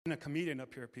A comedian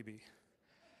up here, PB.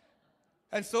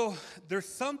 And so there's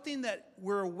something that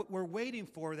we're waiting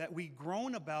for, that we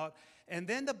groan about. And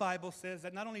then the Bible says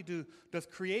that not only does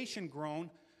creation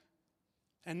groan,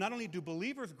 and not only do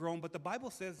believers groan, but the Bible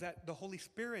says that the Holy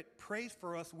Spirit prays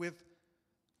for us with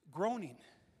groaning.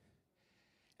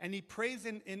 And he prays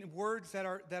in words that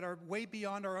are way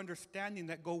beyond our understanding,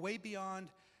 that go way beyond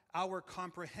our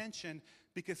comprehension,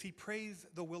 because he prays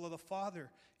the will of the Father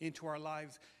into our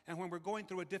lives. And when we're going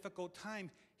through a difficult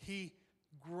time, he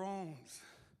groans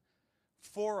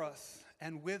for us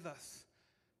and with us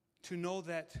to know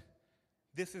that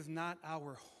this is not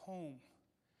our home,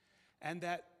 and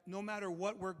that no matter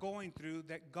what we're going through,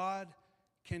 that God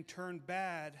can turn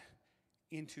bad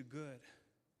into good.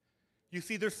 You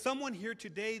see, there's someone here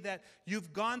today that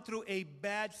you've gone through a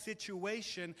bad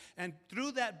situation, and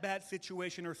through that bad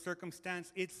situation or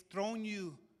circumstance, it's thrown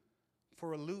you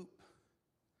for a loop.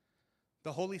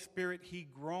 The Holy Spirit, he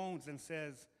groans and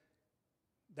says,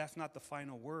 that's not the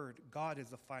final word. God is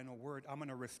the final word. I'm going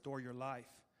to restore your life.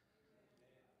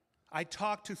 I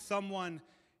talked to someone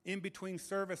in between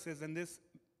services, and this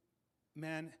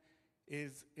man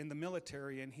is in the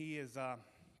military, and he is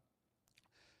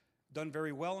done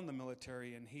very well in the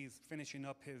military, and he's finishing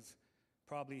up his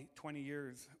probably 20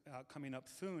 years coming up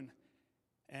soon.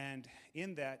 And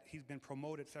in that, he's been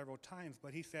promoted several times.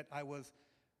 But he said, I was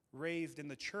raised in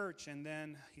the church, and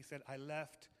then he said, I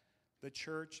left the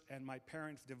church, and my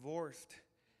parents divorced,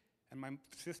 and my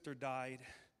sister died,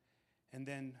 and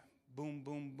then boom,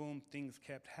 boom, boom, things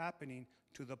kept happening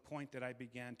to the point that I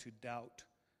began to doubt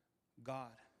God.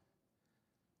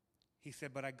 He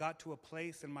said, but I got to a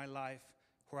place in my life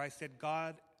where I said,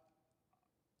 God,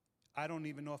 I don't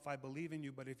even know if I believe in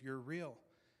you, but if you're real,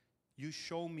 you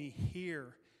show me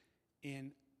here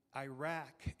in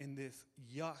Iraq in this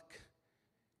yuck.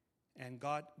 And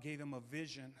God gave him a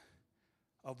vision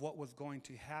of what was going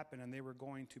to happen, and they were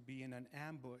going to be in an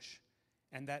ambush.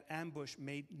 And that ambush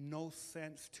made no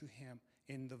sense to him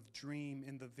in the dream,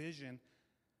 in the vision.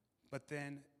 But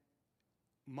then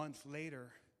months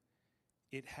later,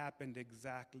 it happened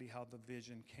exactly how the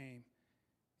vision came.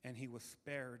 And he was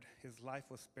spared. His life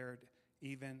was spared,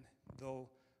 even though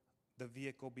the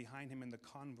vehicle behind him in the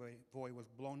convoy was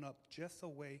blown up just the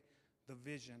way the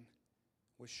vision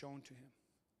was shown to him.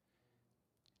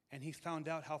 And he found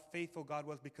out how faithful God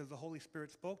was, because the Holy Spirit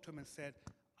spoke to him and said,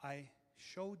 I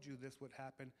showed you this would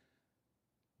happen.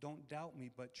 Don't doubt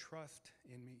me, but trust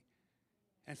in me.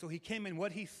 And so he came, and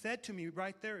what he said to me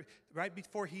right there, right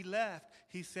before he left,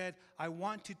 he said, I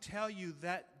want to tell you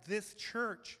that this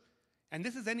church, and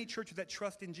this is any church that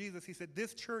trusts in Jesus, he said,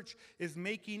 this church is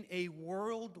making a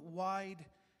worldwide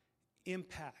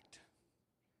impact.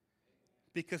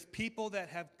 Because people that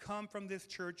have come from this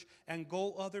church and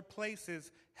go other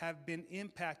places have been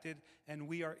impacted, and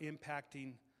we are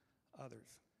impacting others.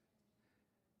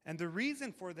 And the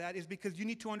reason for that is because you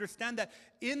need to understand that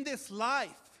in this life,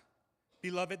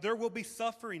 beloved, there will be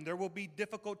suffering, there will be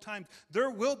difficult times, there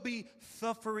will be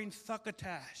suffering,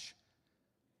 succotash.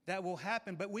 That will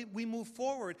happen, but we move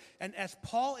forward. And as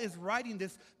Paul is writing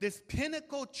this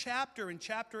pinnacle chapter in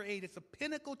chapter 8, it's a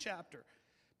pinnacle chapter.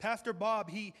 Pastor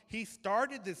Bob, he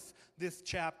started this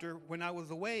chapter when I was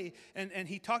away, and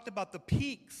he talked about the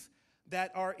peaks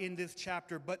that are in this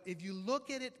chapter. But if you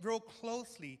look at it real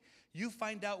closely, you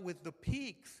find out with the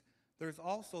peaks, there's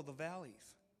also the valleys.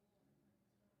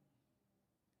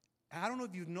 I don't know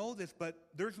if you know this, but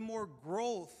there's more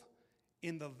growth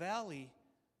in the valley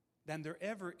than there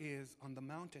ever is on the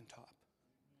mountaintop.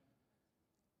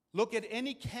 Look at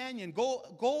any canyon.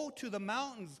 Go to the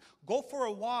mountains. Go for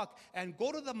a walk and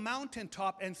go to the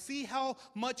mountaintop and see how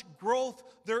much growth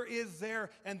there is there.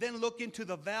 And then look into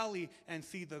the valley and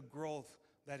see the growth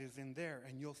that is in there.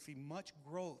 And you'll see much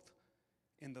growth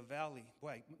in the valley.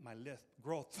 Boy, my list,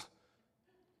 growth.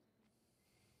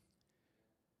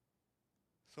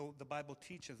 So the Bible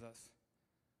teaches us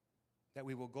that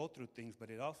we will go through things, but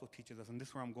it also teaches us, and this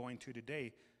is where I'm going to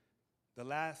today, the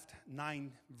last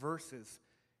 9 verses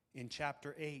in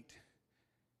chapter 8,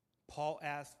 Paul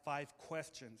asked 5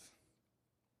 questions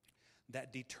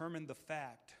that determine the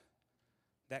fact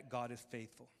that God is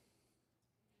faithful.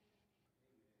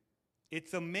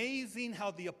 It's amazing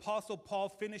how the Apostle Paul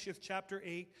finishes chapter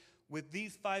 8 with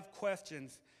these 5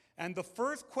 questions. And the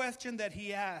first question that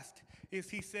he asked is,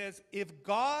 he says, if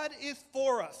God is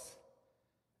for us,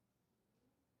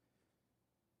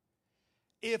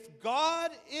 if God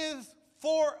is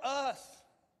for us,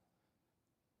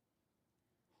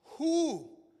 who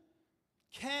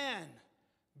can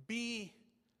be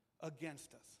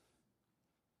against us?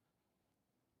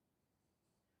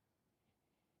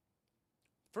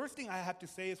 First thing I have to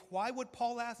say is, why would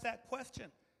Paul ask that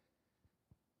question?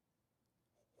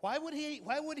 Why would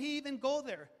he even go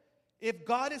there? If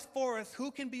God is for us,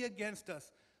 who can be against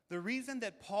us? The reason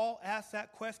that Paul asked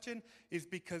that question is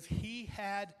because he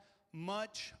had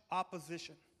much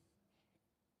opposition.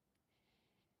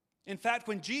 In fact,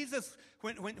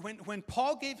 when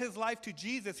Paul gave his life to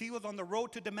Jesus, he was on the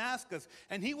road to Damascus,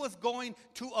 and he was going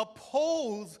to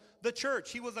oppose the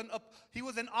church. He was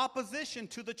in opposition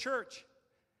to the church.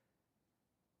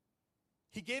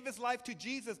 He gave his life to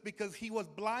Jesus because he was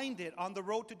blinded on the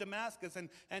road to Damascus,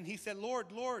 and he said,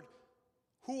 Lord, Lord,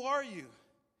 who are you?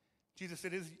 Jesus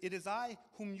said, it is I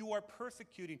whom you are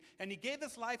persecuting. And he gave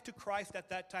his life to Christ at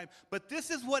that time. But this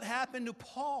is what happened to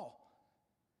Paul.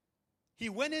 He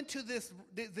went into this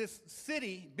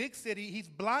city, big city. He's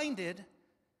blinded.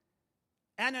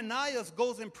 Ananias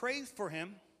goes and prays for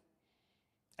him.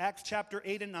 Acts chapter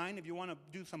 8 and 9, if you want to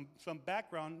do some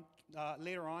background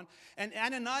later on. And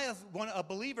Ananias, a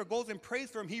believer, goes and prays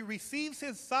for him. He receives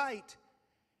his sight.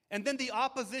 And then the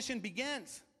opposition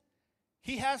begins.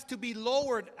 He has to be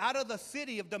lowered out of the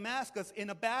city of Damascus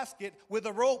in a basket with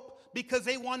a rope because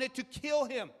they wanted to kill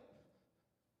him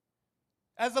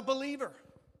as a believer.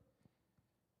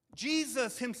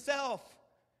 Jesus himself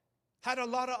had a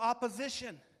lot of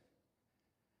opposition.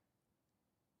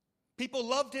 People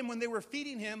loved him when they were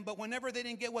feeding him, but whenever they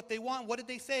didn't get what they want, what did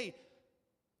they say?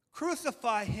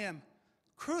 Crucify him,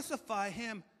 crucify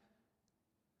him,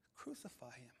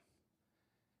 crucify him.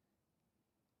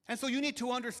 And so you need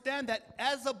to understand that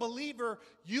as a believer,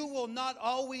 you will not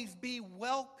always be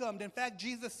welcomed. In fact,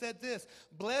 Jesus said this,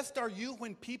 blessed are you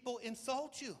when people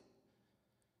insult you,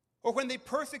 or when they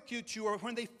persecute you, or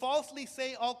when they falsely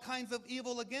say all kinds of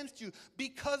evil against you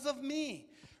because of me.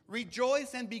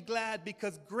 Rejoice and be glad,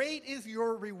 because great is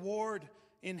your reward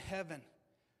in heaven.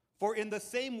 For in the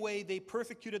same way they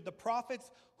persecuted the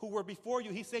prophets who were before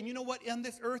you. He's saying, you know what? On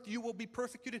this earth you will be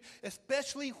persecuted,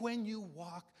 especially when you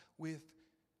walk with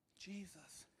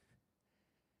Jesus.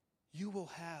 You will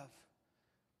have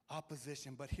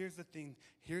opposition. But here's the thing.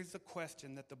 Here's the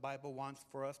question that the Bible wants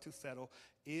for us to settle.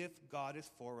 If God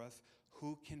is for us,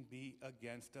 who can be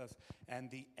against us? And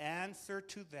the answer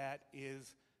to that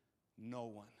is no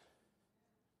one.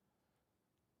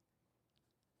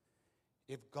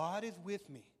 If God is with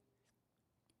me,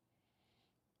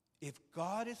 if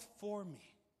God is for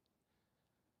me,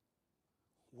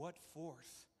 what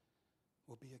force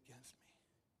will be against me?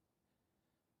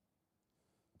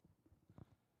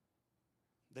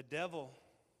 The devil,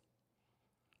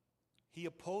 he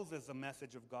opposes the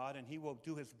message of God, and he will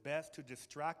do his best to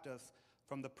distract us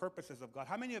from the purposes of God.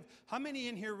 How many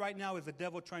in here right now is the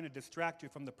devil trying to distract you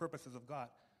from the purposes of God?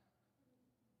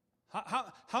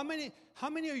 How many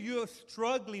of you are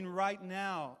struggling right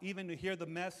now even to hear the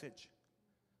message?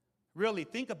 Really,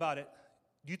 think about it.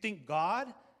 Do you think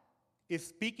God is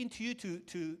speaking to you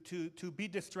to be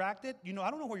distracted? You know, I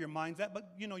don't know where your mind's at,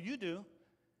 but you know, you do.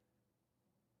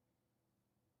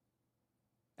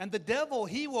 And the devil,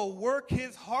 he will work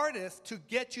his hardest to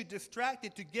get you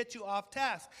distracted, to get you off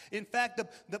task. In fact,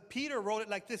 the Peter wrote it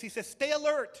like this. He says, stay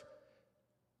alert.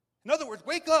 In other words,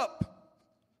 wake up.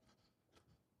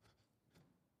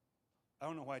 I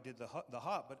don't know why I did the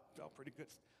hot, but it felt pretty good.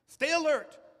 Stay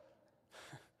alert.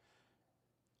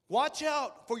 Watch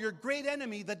out for your great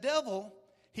enemy, the devil.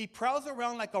 He prowls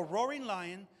around like a roaring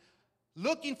lion,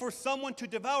 looking for someone to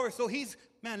devour. So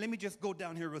let me just go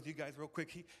down here with you guys real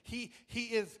quick. He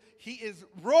is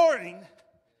roaring,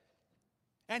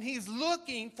 and he's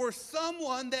looking for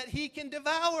someone that he can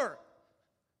devour.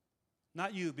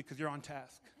 Not you, because you're on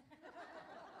task.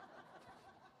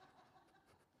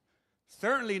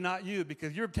 Certainly not you,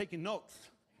 because you're taking notes.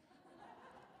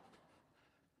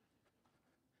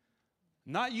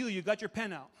 Not you, you got your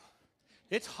pen out.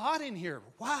 It's hot in here.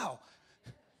 Wow.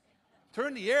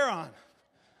 Turn the air on.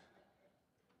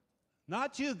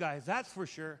 Not you guys, that's for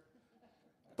sure.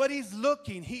 But he's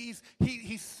looking, he's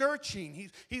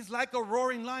searching, he's like a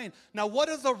roaring lion. Now, what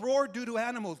does a roar do to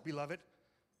animals, beloved?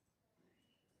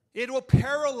 It will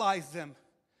paralyze them.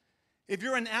 If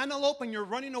you're an antelope and you're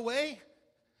running away,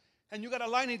 and you got a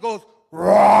lion, he goes,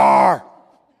 roar!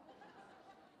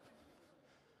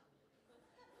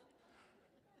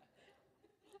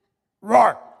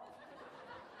 Roar!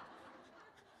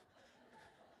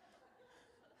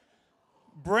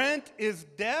 Brent is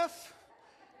deaf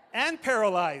and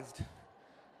paralyzed.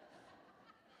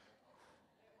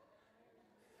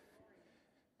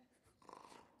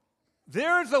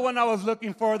 There's the one I was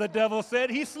looking for, the devil said.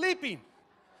 He's sleeping.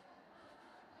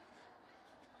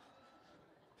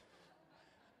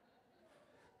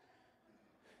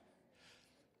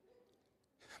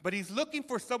 But he's looking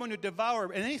for someone to devour.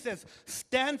 And then he says,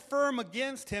 stand firm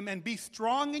against him and be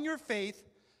strong in your faith.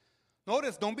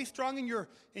 Notice, don't be strong in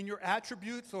your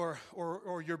attributes or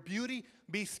your beauty.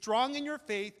 Be strong in your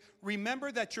faith.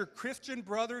 Remember that your Christian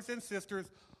brothers and sisters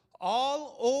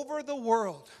all over the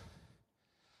world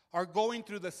are going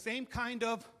through the same kind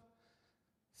of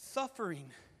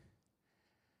suffering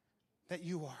that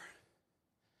you are.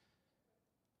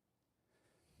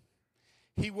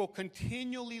 He will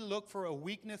continually look for a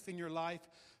weakness in your life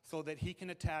so that he can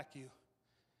attack you.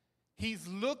 He's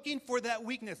looking for that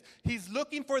weakness. He's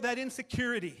looking for that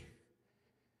insecurity.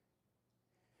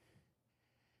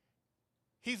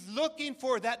 He's looking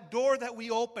for that door that we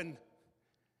open.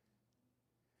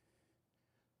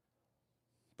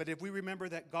 But if we remember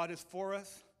that God is for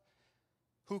us,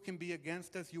 who can be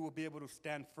against us? You will be able to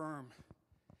stand firm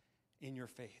in your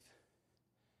faith.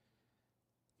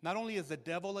 Not only is the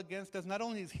devil against us, not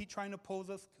only is he trying to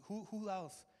oppose us, who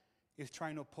else is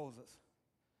trying to oppose us?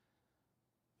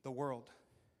 The world.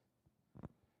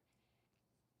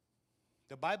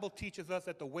 The Bible teaches us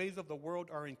that the ways of the world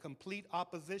are in complete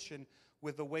opposition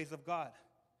with the ways of God.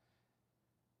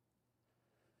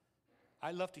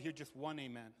 I love to hear just one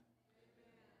amen.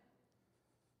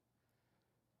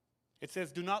 It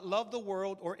says, do not love the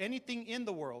world or anything in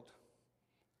the world.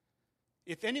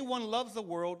 If anyone loves the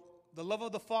world, the love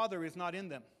of the Father is not in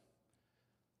them.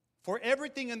 For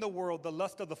everything in the world, the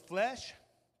lust of the flesh,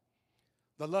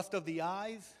 the lust of the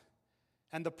eyes,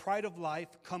 and the pride of life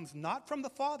comes not from the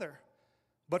Father,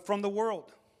 but from the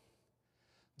world.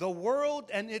 The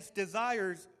world and its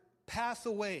desires pass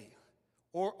away,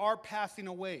 or are passing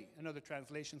away, another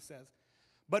translation says.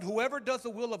 But whoever does the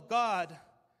will of God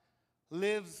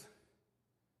lives,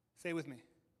 say with me,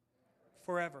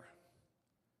 forever.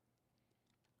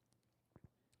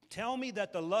 Tell me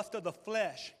that the lust of the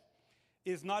flesh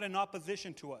is not in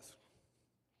opposition to us.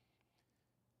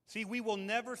 See, we will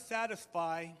never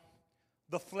satisfy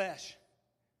the flesh.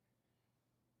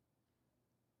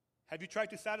 Have you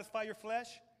tried to satisfy your flesh?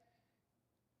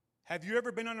 Have you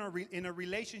ever been in a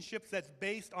relationship that's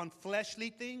based on fleshly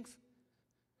things?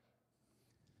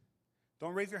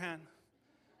 Don't raise your hand.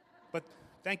 But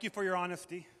thank you for your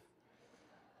honesty.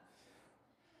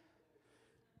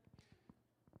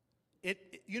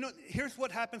 Here's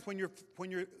what happens when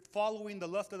you're following the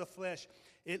lust of the flesh.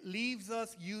 It leaves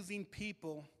us using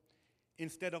people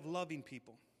instead of loving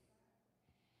people.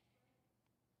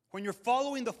 When you're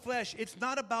following the flesh, it's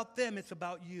not about them, it's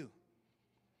about you.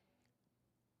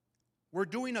 We're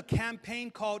doing a campaign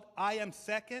called I Am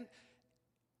Second.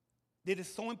 It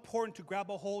is so important to grab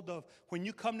a hold of. When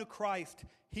you come to Christ,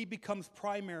 he becomes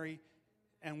primary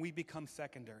and we become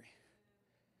secondary.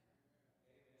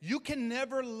 You can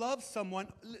never love someone.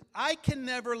 I can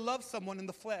never love someone in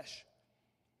the flesh.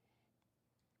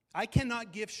 I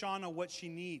cannot give Shauna what she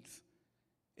needs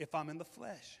if I'm in the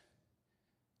flesh,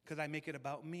 because I make it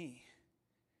about me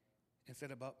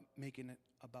instead of making it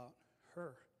about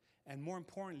her. And more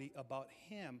importantly, about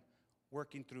him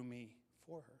working through me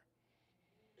for her.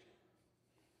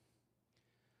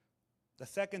 The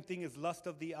second thing is lust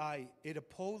of the eye. It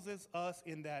opposes us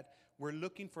in that we're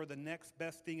looking for the next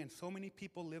best thing, and so many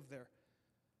people live there.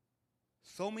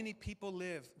 So many people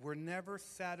live. We're never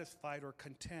satisfied or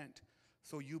content.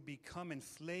 So you become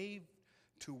enslaved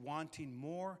to wanting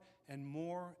more and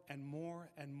more and more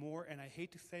and more. And I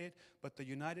hate to say it, but the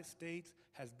United States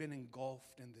has been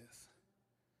engulfed in this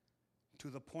to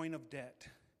the point of debt.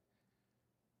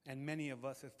 And many of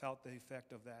us have felt the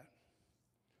effect of that.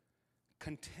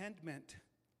 Contentment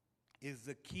is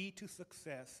the key to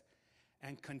success,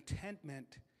 and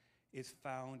contentment is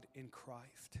found in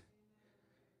Christ.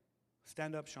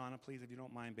 Stand up, Shauna, please, if you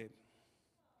don't mind, babe.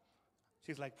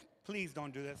 She's like, please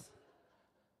don't do this.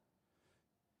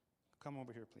 Come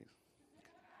over here, please.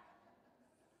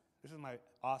 This is my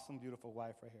awesome, beautiful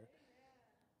wife right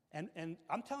here. And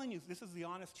I'm telling you, this is the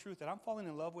honest truth, that I'm falling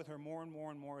in love with her more and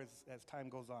more and more as time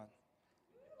goes on.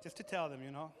 Just to tell them,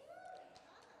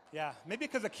 Yeah, maybe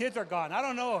because the kids are gone. I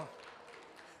don't know.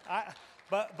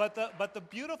 But the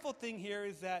beautiful thing here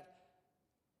is that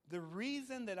the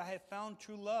reason that I have found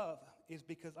true love is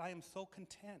because I am so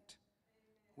content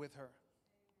with her.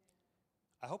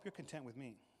 I hope you're content with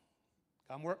me.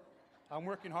 I'm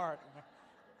working hard.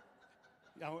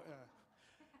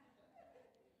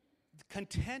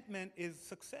 Contentment is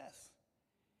success.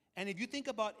 And if you think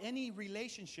about any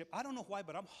relationship, I don't know why,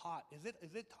 but I'm hot. Is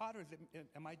it hot, or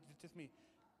am I just me?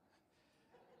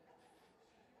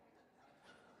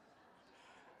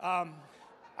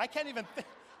 I can't even think.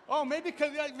 Oh, maybe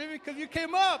because you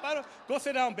came up. Go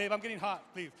sit down, babe. I'm getting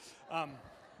hot, please.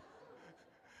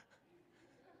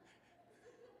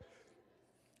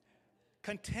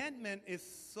 Contentment is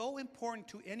so important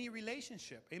to any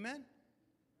relationship. Amen?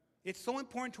 It's so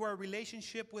important to our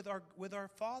relationship with our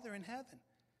Father in heaven.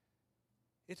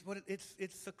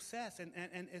 It's success.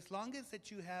 And as long as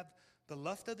that you have the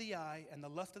lust of the eye and the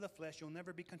lust of the flesh, you'll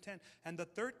never be content. And the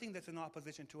third thing that's in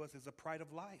opposition to us is the pride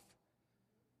of life.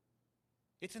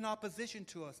 It's in opposition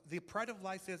to us. The pride of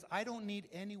life says, I don't need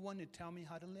anyone to tell me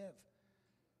how to live.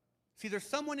 See, there's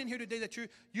someone in here today that you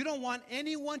don't want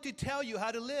anyone to tell you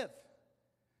how to live.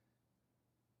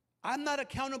 I'm not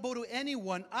accountable to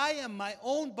anyone. I am my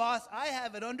own boss. I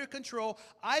have it under control.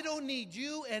 I don't need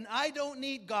you, and I don't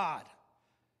need God.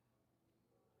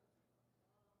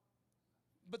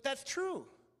 But that's true.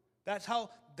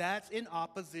 That's in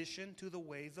opposition to the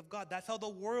ways of God. That's how the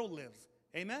world lives.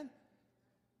 Amen?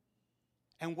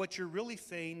 And what you're really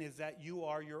saying is that you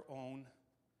are your own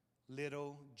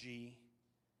little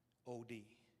G-O-D.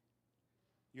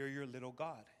 You're your little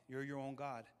God. You're your own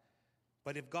God.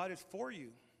 But if God is for you,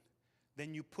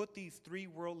 then you put these three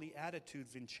worldly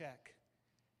attitudes in check,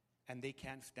 and they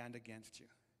can't stand against you.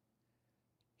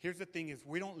 Here's the thing is,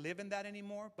 we don't live in that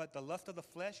anymore, but the lust of the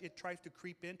flesh, it tries to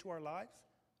creep into our lives,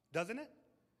 doesn't it?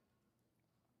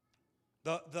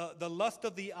 The lust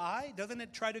of the eye, doesn't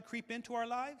it try to creep into our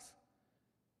lives?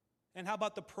 And how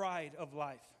about the pride of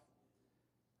life?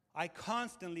 I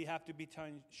constantly have to be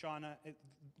telling Shauna,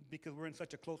 because we're in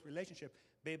such a close relationship,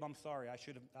 babe, I'm sorry, I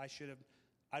shouldn't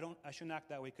act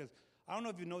that way, because I don't know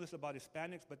if you know this about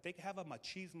Hispanics, but they have a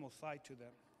machismo side to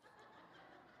them.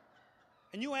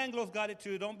 And you Anglos got it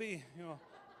too. Don't be,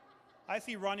 I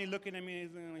see Ronnie looking at me and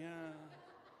he's like, yeah.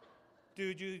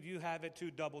 Dude, you have it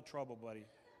too. Double trouble, buddy.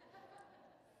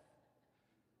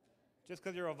 Just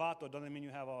because you're a vato doesn't mean you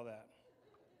have all that.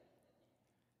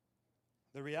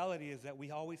 The reality is that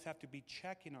we always have to be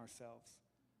checking ourselves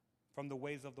from the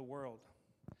ways of the world.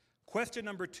 Question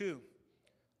number 2.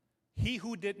 He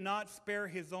who did not spare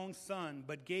his own son,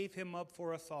 but gave him up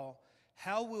for us all,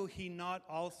 how will he not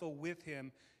also with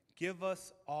him give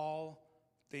us all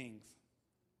things?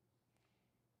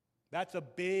 That's a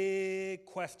big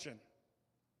question.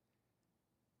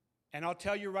 And I'll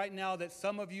tell you right now that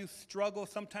some of you struggle.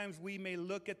 Sometimes we may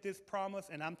look at this promise,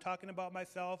 and I'm talking about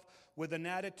myself, with an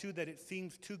attitude that it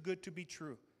seems too good to be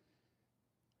true.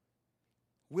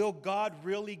 Will God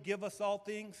really give us all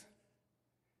things?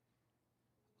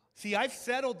 See, I've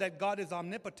settled that God is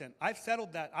omnipotent. I've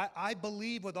settled that. I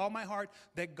believe with all my heart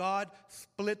that God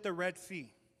split the Red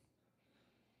Sea.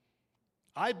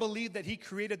 I believe that he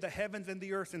created the heavens and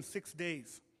the earth in 6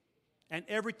 days and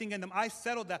everything in them. I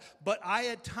settled that. But I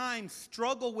at times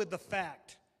struggle with the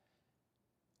fact,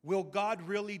 will God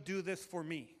really do this for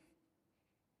me?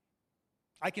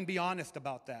 I can be honest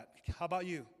about that. How about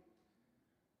you?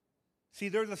 See,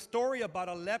 there's a story about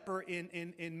a leper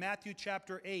in Matthew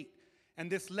chapter 8. And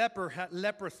this leper had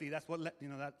leprosy. That's what,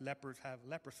 that lepers have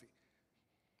leprosy.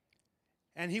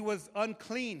 And he was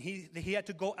unclean. He had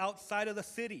to go outside of the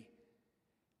city.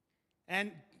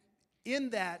 And in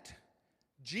that,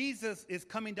 Jesus is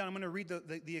coming down. I'm going to read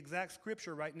the exact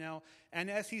scripture right now. And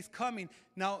as he's coming,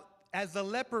 now, as the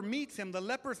leper meets him, the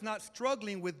leper's not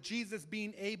struggling with Jesus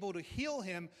being able to heal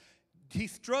him.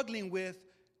 He's struggling with,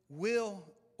 will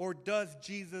or does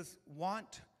Jesus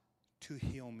want to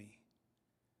heal me?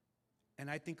 And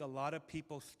I think a lot of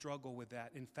people struggle with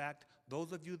that. In fact,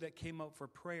 those of you that came up for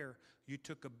prayer, you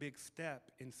took a big step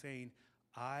in saying,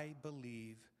 I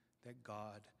believe that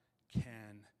God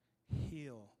can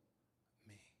heal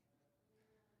me.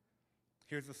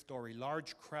 Here's the story.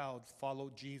 Large crowds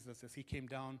followed Jesus as he came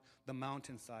down the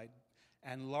mountainside.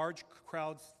 And large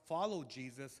crowds followed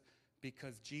Jesus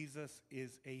because Jesus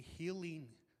is a healing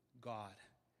God.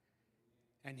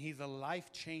 And he's a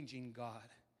life-changing God.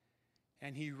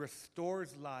 And he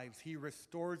restores lives. He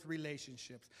restores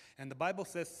relationships. And the Bible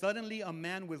says, suddenly a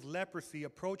man with leprosy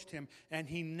approached him, and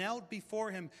he knelt before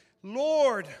him.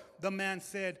 Lord, the man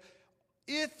said,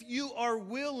 if you are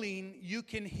willing, you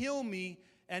can heal me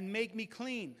and make me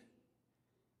clean.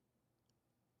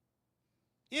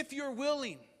 If you're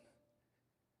willing.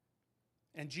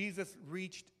 And Jesus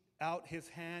reached out his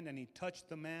hand, and he touched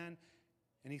the man,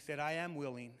 and he said, I am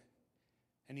willing.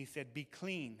 And he said, be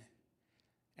clean.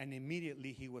 And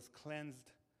immediately he was cleansed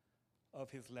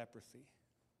of his leprosy.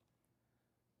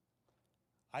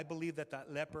 I believe that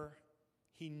leper,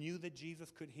 he knew that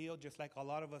Jesus could heal, just like a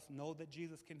lot of us know that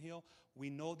Jesus can heal. We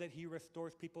know that he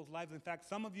restores people's lives. In fact,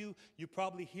 some of you, you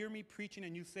probably hear me preaching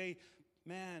and you say,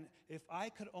 man, if I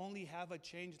could only have a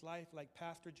changed life like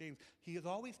Pastor James. He is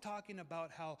always talking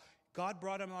about how God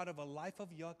brought him out of a life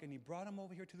of yuck, and he brought him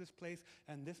over here to this place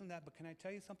and this and that. But can I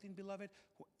tell you something, beloved?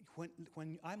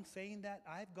 When I'm saying that,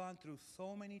 I've gone through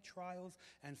so many trials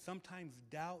and sometimes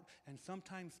doubt and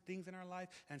sometimes things in our life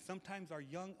and sometimes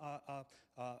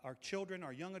our children,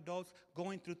 our young adults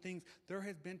going through things. There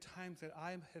has been times that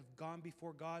I have gone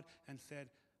before God and said,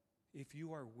 if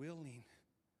you are willing,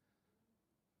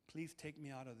 please take me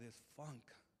out of this funk.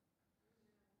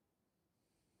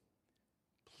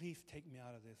 Please take me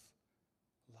out of this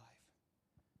life.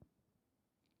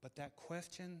 But that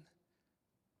question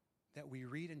that we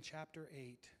read in chapter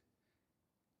 8,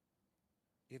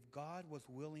 if God was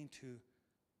willing to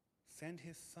send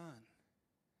his son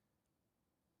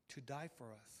to die for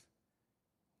us,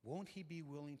 won't he be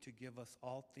willing to give us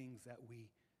all things that we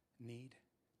need?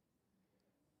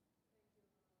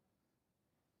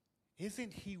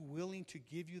 Isn't he willing to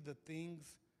give you the things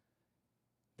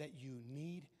that you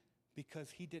need? Because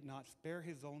he did not spare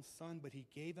his own son, but he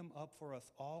gave him up for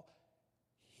us all.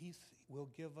 He will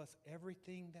give us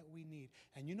everything that we need.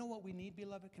 And you know what we need,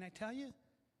 beloved? Can I tell you?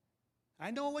 I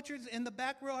know what you're in the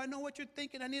back row. I know what you're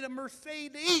thinking. I need a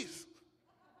Mercedes.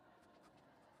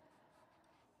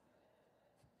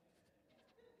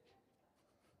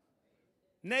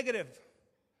 Negative.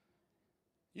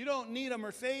 You don't need a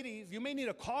Mercedes. You may need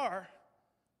a car,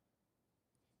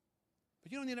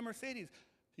 but you don't need a Mercedes.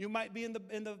 You might be in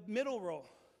the middle row.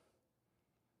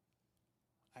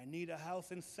 I need a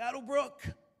house in Saddlebrook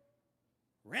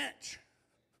Ranch.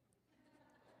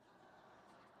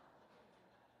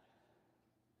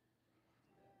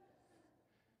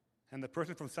 And the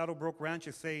person from Saddlebrook Ranch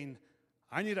is saying,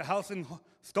 I need a house in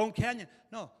Stone Canyon.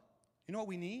 No. You know what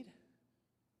we need?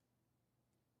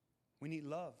 We need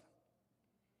love.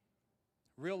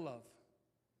 Real love.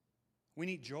 We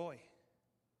need joy.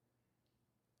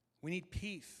 We need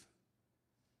peace.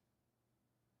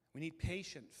 We need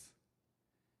patience.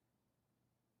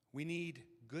 We need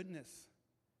goodness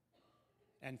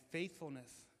and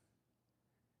faithfulness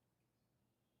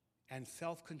and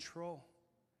self-control.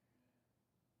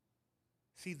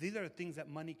 See, these are the things that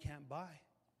money can't buy.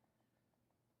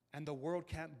 And the world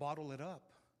can't bottle it up.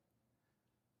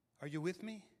 Are you with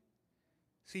me?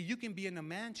 See, you can be in a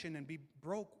mansion and be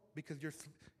broke because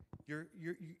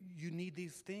you need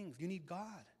these things. You need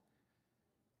God.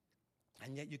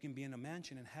 And yet you can be in a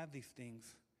mansion and have these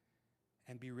things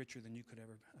and be richer than you could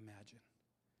ever imagine.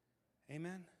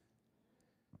 Amen?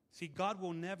 See, God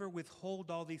will never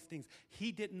withhold all these things.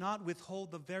 He did not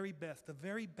withhold the very best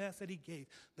that he gave,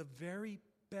 the very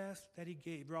best that he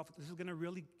gave. Ralph, this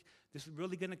is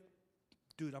really going to,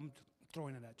 dude, I'm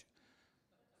throwing it at you.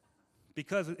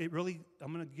 Because I'm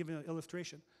going to give you an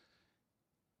illustration.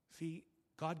 See,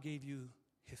 God gave you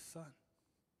his son.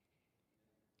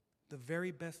 The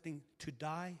very best thing, to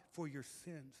die for your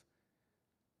sins.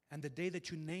 And the day that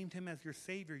you named him as your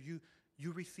Savior,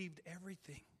 you received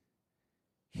everything.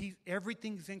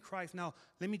 Everything's in Christ. Now,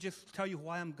 let me just tell you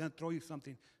why I'm going to throw you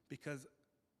something. Because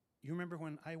you remember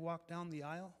when I walked down the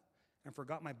aisle and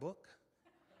forgot my book?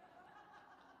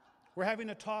 We're having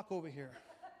a talk over here.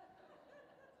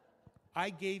 I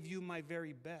gave you my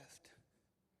very best.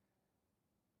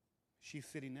 She's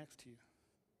sitting next to you.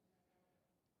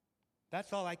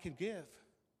 That's all I can give.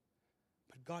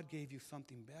 But God gave you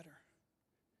something better.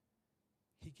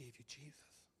 He gave you Jesus.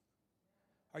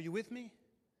 Are you with me?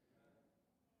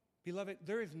 Beloved,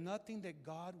 there is nothing that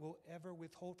God will ever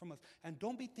withhold from us. And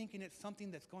don't be thinking it's something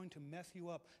that's going to mess you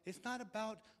up. It's not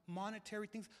about monetary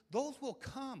things. Those will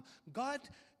come. God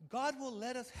will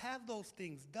let us have those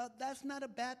things. That's not a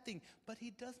bad thing. But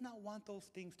he does not want those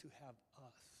things to have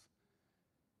us.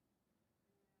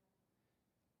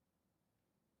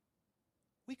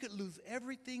 We could lose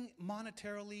everything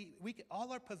monetarily.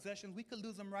 All our possessions, we could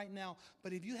lose them right now.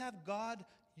 But if you have God,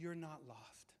 you're not lost.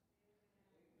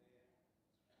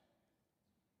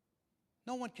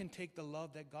 No one can take the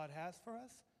love that God has for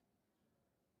us.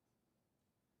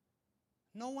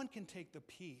 No one can take the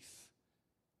peace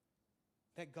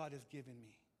that God has given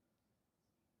me.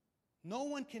 No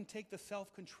one can take the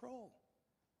self-control.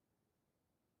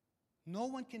 No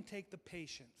one can take the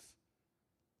patience.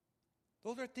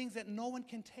 Those are things that no one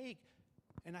can take,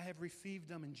 and I have received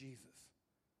them in Jesus.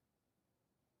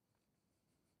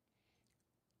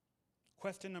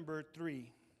 Question number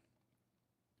 3.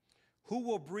 Who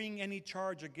will bring any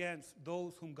charge against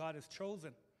those whom God has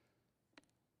chosen?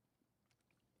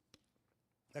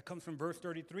 That comes from verse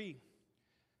 33.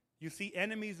 You see,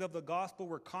 enemies of the gospel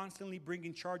were constantly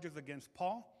bringing charges against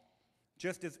Paul,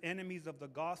 just as enemies of the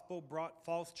gospel brought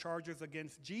false charges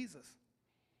against Jesus.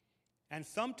 And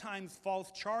sometimes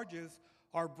false charges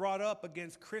are brought up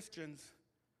against Christians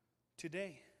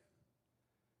today.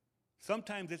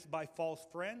 Sometimes it's by false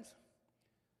friends.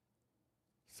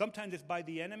 Sometimes it's by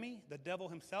the enemy, the devil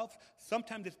himself.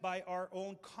 Sometimes it's by our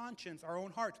own conscience, our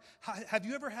own hearts. Have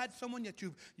you ever had someone that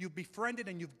you've befriended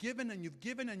and you've given and you've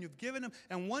given and you've given them,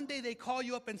 and one day they call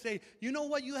you up and say, you know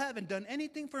what, you haven't done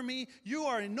anything for me. You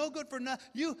are no good for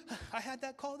nothing. I had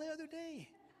that call the other day.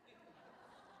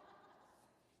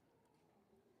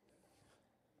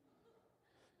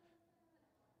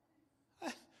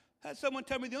 I had someone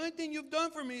tell me, the only thing you've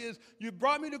done for me is you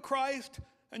brought me to Christ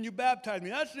and you baptized me.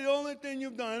 That's the only thing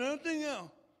you've done, nothing else.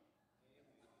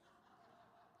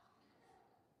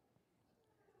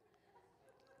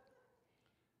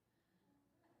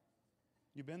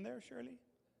 You been there, Shirley?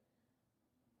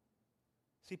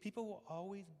 See, people will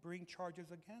always bring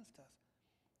charges against us.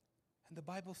 And the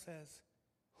Bible says,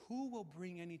 who will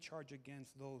bring any charge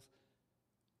against those?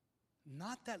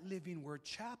 Not that Living Word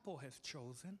Chapel has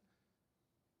chosen.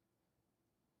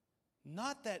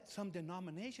 Not that some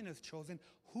denomination has chosen.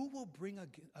 Who will bring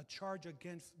a charge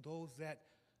against those that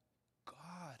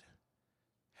God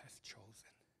has chosen?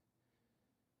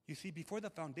 You see, before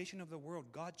the foundation of the world,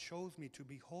 God chose me to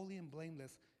be holy and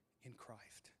blameless in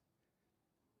Christ.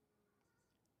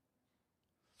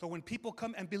 So when people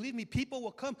come, and believe me, people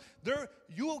will come,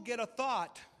 you will get a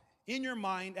thought in your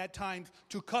mind at times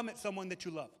to come at someone that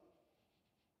you love.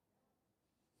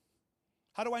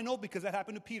 How do I know? Because that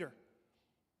happened to Peter.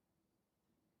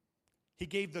 He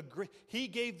gave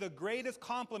the greatest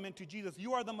compliment to Jesus.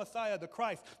 You are the Messiah, the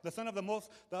Christ, the Son of the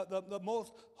most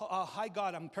high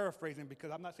God. I'm paraphrasing because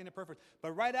I'm not saying it perfect.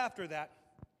 But right after that,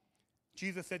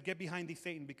 Jesus said, get behind thee,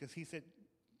 Satan, because he said,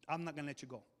 I'm not going to let you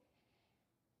go.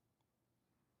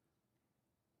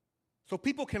 So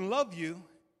people can love you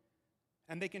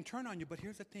and they can turn on you. But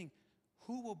here's the thing.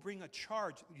 Who will bring a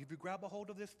charge, if you grab a hold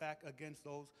of this fact, against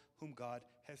those whom God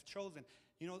has chosen?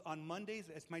 You know, on Mondays,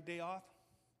 it's my day off.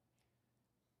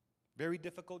 Very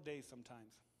difficult days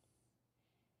sometimes.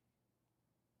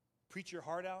 Preach your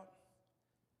heart out.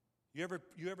 You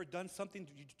ever done something,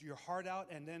 your heart out,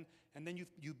 and then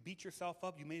you beat yourself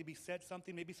up? You maybe said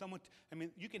something, maybe someone,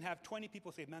 you can have 20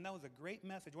 people say, man, that was a great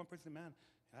message. One person, man,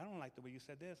 I don't like the way you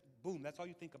said this. Boom, that's all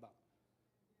you think about.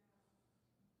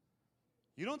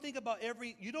 You don't think about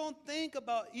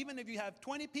even if you have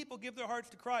 20 people give their hearts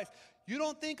to Christ, you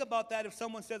don't think about that if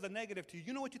someone says a negative to you.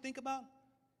 You know what you think about?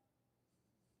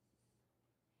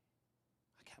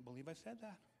 I can't believe I said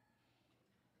that.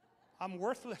 I'm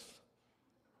worthless.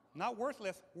 Not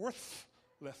worthless,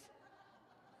 worthless.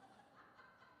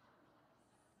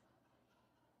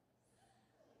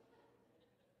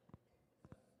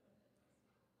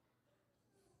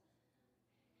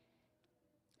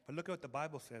 But look at what the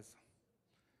Bible says.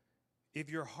 If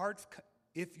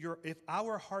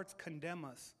our hearts condemn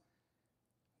us,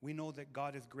 we know that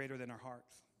God is greater than our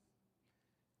hearts,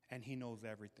 and He knows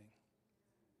everything.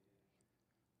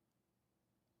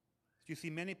 You see,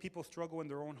 many people struggle in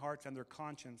their own hearts and their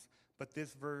conscience, but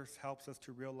this verse helps us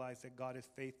to realize that God is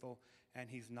faithful and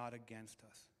He's not against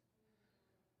us.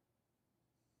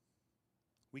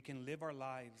 We can live our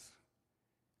lives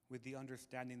with the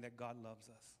understanding that God loves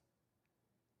us.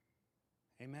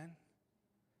 Amen?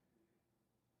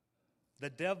 The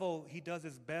devil, he does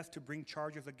his best to bring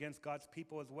charges against God's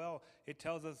people as well. It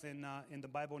tells us in the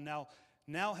Bible,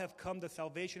 now have come the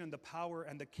salvation and the power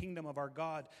and the kingdom of our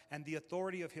God and the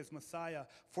authority of His Messiah.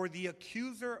 For the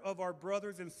accuser of our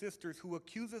brothers and sisters who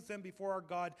accuses them before our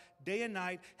God day and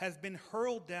night has been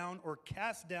hurled down or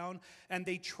cast down, and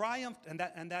they triumphed, and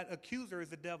that accuser is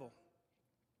the devil.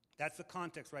 That's the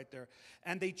context right there.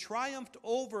 And they triumphed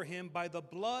over him by the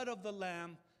blood of the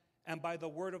Lamb and by the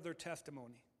word of their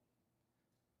testimony.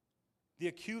 The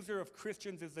accuser of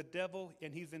Christians is the devil,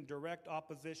 and he's in direct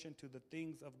opposition to the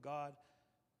things of God.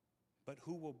 But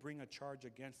who will bring a charge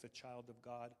against a child of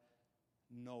God?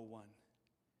 No one.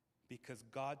 Because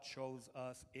God chose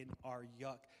us in our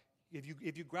yuck.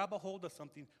 If you grab a hold of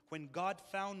something, when God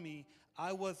found me,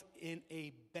 I was in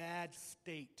a bad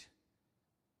state.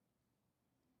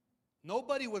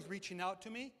 Nobody was reaching out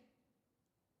to me.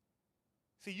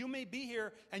 See, you may be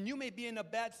here, and you may be in a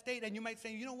bad state, and you might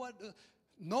say, you know what?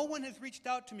 No one has reached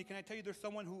out to me. Can I tell you there's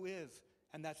someone who is,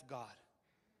 and that's God.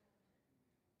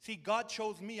 See, God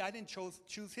chose me. I didn't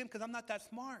choose Him because I'm not that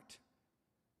smart.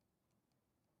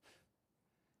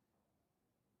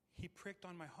 He pricked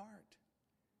on my heart.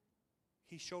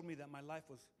 He showed me that my life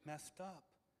was messed up,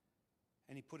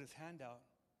 and He put His hand out,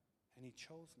 and He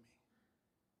chose me.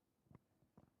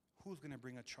 Who's going to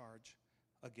bring a charge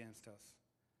against us?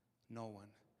 No one.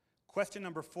 Question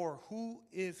number 4, who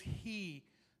is He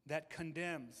that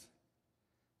condemns.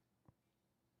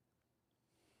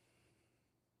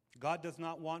 God does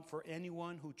not want for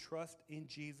anyone who trusts in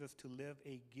Jesus to live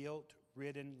a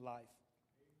guilt-ridden life.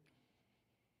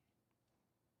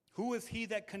 Who is he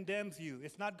that condemns you?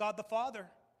 It's not God the Father.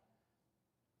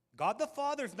 God the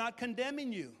Father is not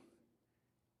condemning you.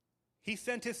 He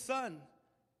sent his Son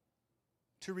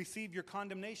to receive your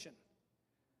condemnation.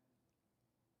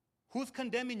 Who's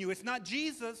condemning you? It's not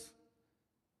Jesus.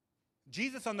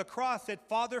 Jesus on the cross said,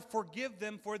 Father, forgive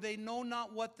them, for they know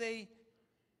not what they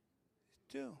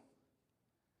do.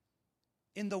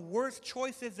 In the worst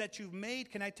choices that you've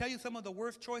made, can I tell you some of the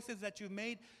worst choices that you've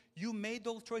made? You made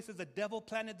those choices. The devil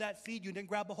planted that seed. You didn't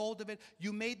grab a hold of it.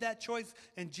 You made that choice.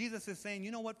 And Jesus is saying,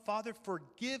 you know what, Father,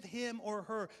 forgive him or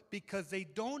her because they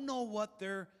don't know what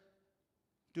they're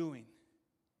doing.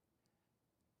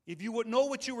 If you would know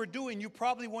what you were doing, you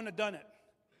probably wouldn't have done it.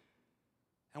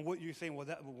 And what you're saying, well,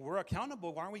 we're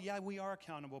accountable, aren't we? Yeah, we are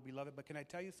accountable, beloved. But can I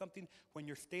tell you something? When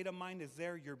your state of mind is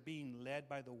there, you're being led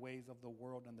by the ways of the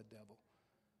world and the devil.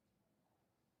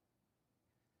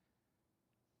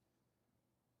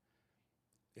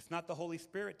 It's not the Holy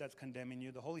Spirit that's condemning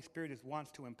you. The Holy Spirit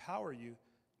wants to empower you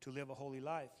to live a holy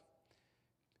life.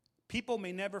 People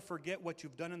may never forget what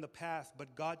you've done in the past,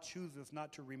 but God chooses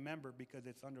not to remember because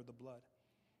it's under the blood.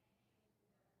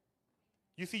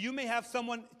 You see, you may have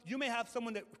someone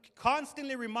that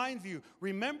constantly reminds you,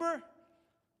 remember?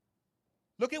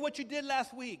 Look at what you did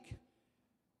last week.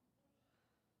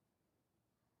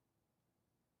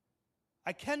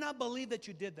 I cannot believe that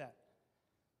you did that.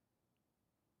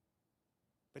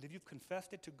 But if you've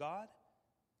confessed it to God,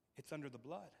 it's under the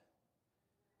blood.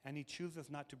 And he chooses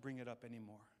not to bring it up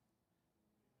anymore.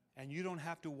 And you don't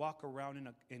have to walk around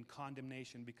in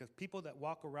condemnation, because people that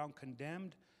walk around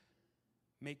condemned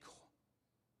make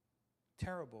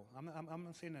terrible. I'm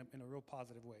not saying that in a real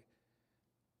positive way.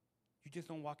 You just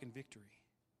don't walk in victory.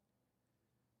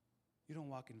 You don't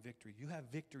walk in victory. You have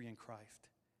victory in Christ.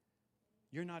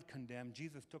 You're not condemned.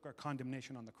 Jesus took our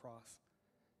condemnation on the cross.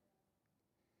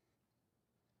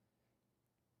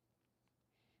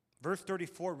 Verse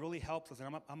 34 really helps us,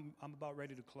 and I'm about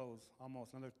ready to close,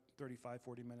 almost, another 35,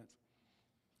 40 minutes.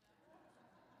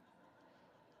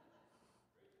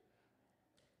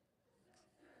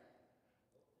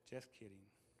 Just kidding.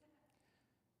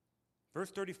 Verse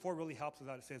 34 really helps us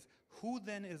out. It says, who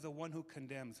then is the one who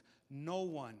condemns? No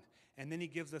one. And then he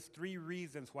gives us 3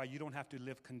 reasons why you don't have to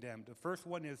live condemned. The first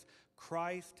one is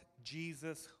Christ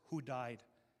Jesus who died.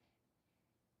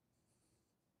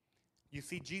 You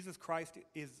see, Jesus Christ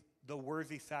is the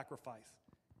worthy sacrifice.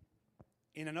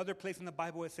 In another place in the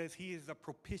Bible, it says he is a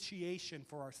propitiation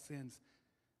for our sins.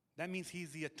 That means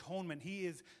he's the atonement. He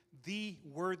is the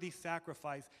worthy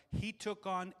sacrifice. He took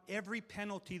on every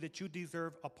penalty that you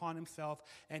deserve upon himself,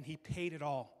 and he paid it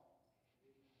all.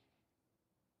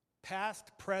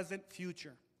 Past, present,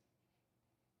 future.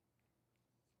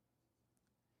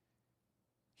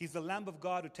 He's the Lamb of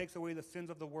God who takes away the sins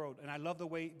of the world. And I love the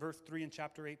way verse 3 in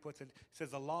chapter 8 puts it. It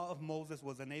says, the law of Moses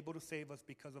was unable to save us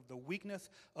because of the weakness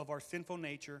of our sinful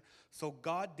nature. So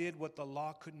God did what the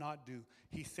law could not do.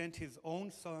 He sent his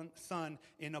own son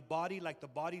in a body like the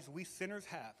bodies we sinners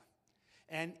have.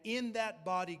 And in that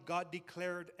body, God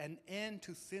declared an end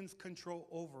to sin's control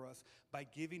over us by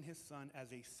giving his son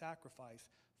as a sacrifice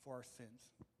for our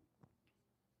sins.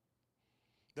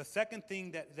 The second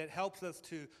thing that helps us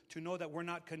to know that we're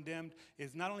not condemned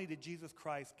is not only did Jesus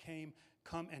Christ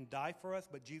come and die for us,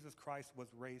 but Jesus Christ was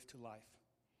raised to life.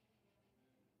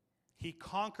 He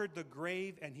conquered the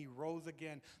grave and he rose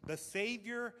again. The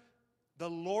Savior, the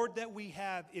Lord that we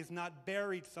have, is not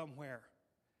buried somewhere.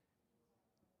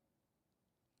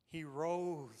 He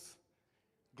rose,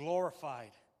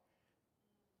 glorified.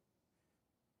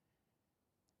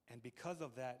 And because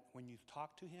of that, when you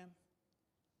talk to him,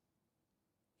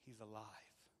 he's alive,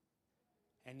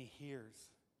 and he hears,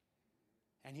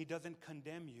 and he doesn't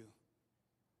condemn you.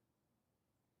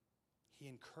 He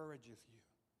encourages you.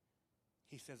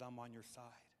 He says, I'm on your side.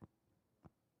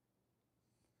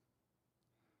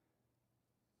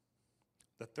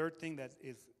 The third thing that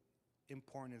is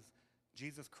important is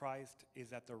Jesus Christ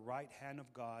is at the right hand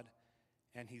of God,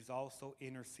 and he's also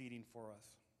interceding for us.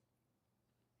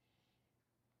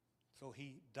 So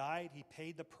he died, he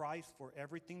paid the price for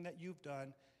everything that you've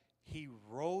done. He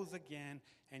rose again,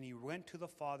 and he went to the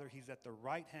Father. He's at the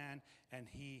right hand, and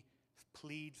he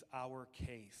pleads our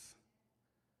case.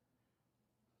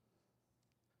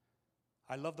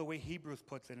 I love the way Hebrews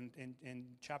puts it in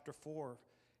chapter 4.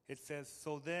 It says,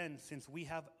 so then, since we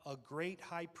have a great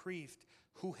high priest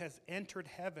who has entered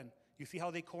heaven, you see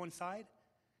how they coincide?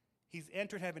 He's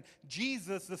entered heaven.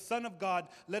 Jesus, the Son of God,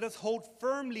 let us hold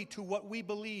firmly to what we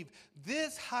believe.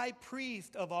 This high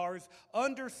priest of ours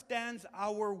understands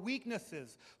our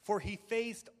weaknesses, for he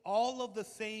faced all of the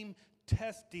same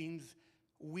testings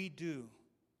we do,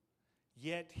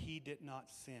 yet he did not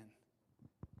sin.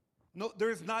 No, there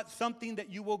is not something that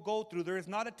you will go through. There is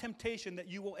not a temptation that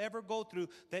you will ever go through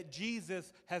that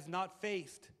Jesus has not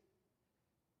faced.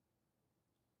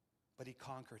 But he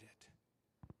conquered it.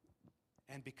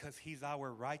 And because he's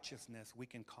our righteousness, we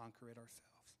can conquer it ourselves.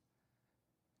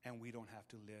 And we don't have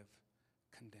to live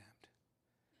condemned.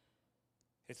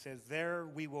 It says, there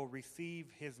we will receive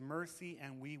his mercy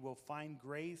and we will find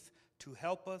grace to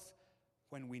help us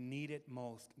when we need it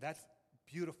most. That's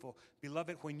beautiful.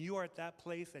 Beloved, when you are at that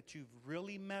place that you've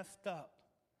really messed up,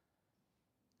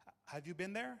 have you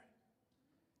been there?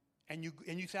 And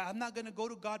you say, I'm not going to go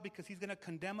to God because he's going to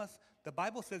condemn us. The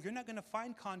Bible says you're not going to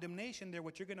find condemnation there.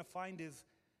 What you're going to find is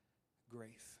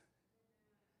grace.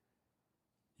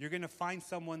 You're going to find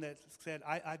someone that said,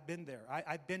 I've been there.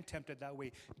 I've been tempted that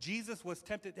way. Jesus was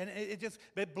tempted. And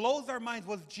it blows our minds.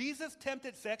 Was Jesus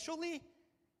tempted sexually? It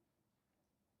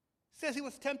says he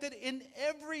was tempted in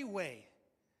every way.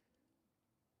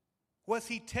 Was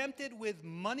he tempted with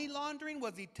money laundering?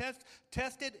 Was he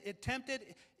tempted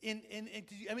in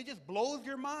I mean, it just blows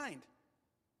your mind.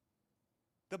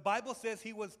 The Bible says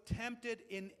he was tempted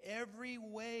in every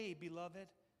way, beloved.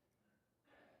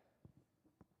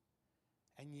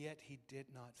 And yet he did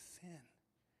not sin.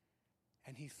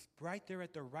 And he's right there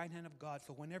at the right hand of God.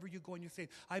 So whenever you go and you say,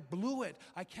 I blew it.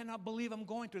 I cannot believe I'm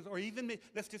going through this. Or even,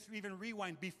 let's just even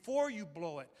rewind. Before you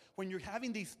blow it, when you're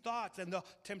having these thoughts and the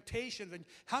temptations, and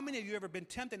how many of you have ever been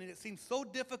tempted and it seems so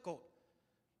difficult?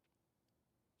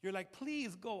 You're like,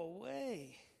 please go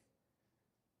away.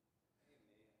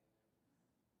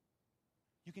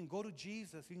 You can go to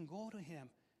Jesus. You can go to him.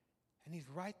 And he's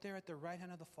right there at the right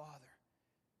hand of the Father.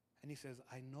 And he says,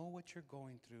 I know what you're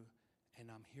going through. And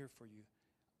I'm here for you.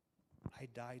 I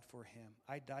died for him.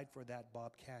 I died for that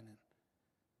Bob Cannon.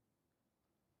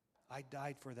 I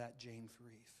died for that James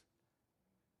Reese.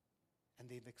 And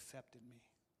they've accepted me.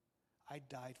 I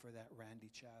died for that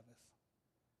Randy Chavez.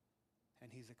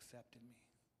 And he's accepted me.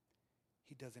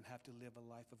 He doesn't have to live a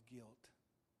life of guilt.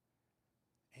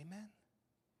 Amen?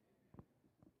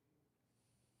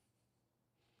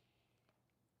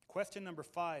 Question number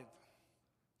 5.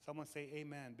 Someone say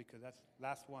amen, because that's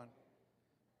last one.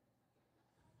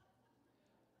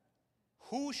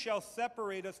 Who shall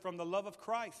separate us from the love of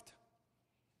Christ?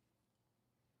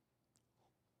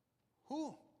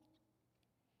 Who?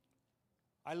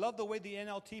 I love the way the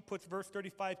NLT puts verse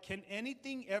 35. Can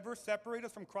anything ever separate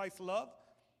us from Christ's love?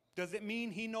 Does it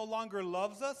mean he no longer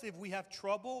loves us if we have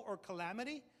trouble or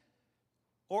calamity?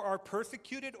 Or are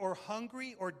persecuted or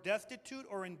hungry or destitute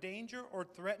or in danger or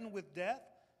threatened with death?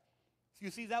 You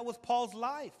see, that was Paul's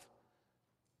life.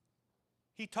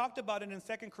 He talked about it in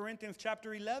 2 Corinthians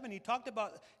chapter 11. He talked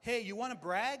about, hey, you want to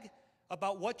brag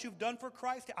about what you've done for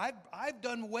Christ? I've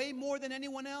done way more than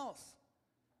anyone else.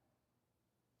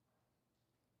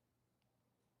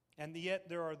 And yet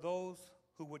there are those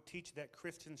who would teach that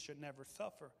Christians should never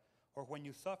suffer. Or when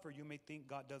you suffer, you may think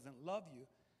God doesn't love you.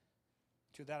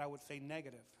 To that I would say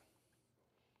negative.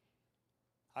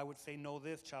 I would say, know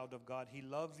this, child of God. He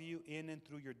loves you in and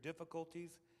through your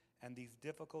difficulties. And these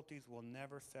difficulties will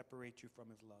never separate you from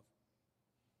his love.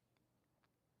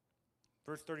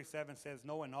 Verse 37 says,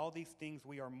 no, in all these things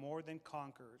we are more than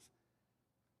conquerors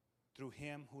through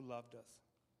him who loved us.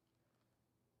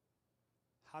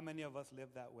 How many of us live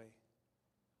that way?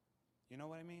 You know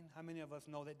what I mean? How many of us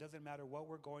know that it doesn't matter what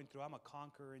we're going through, I'm a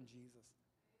conqueror in Jesus?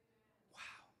 Wow.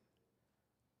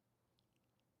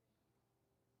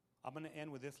 I'm going to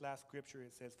end with this last scripture.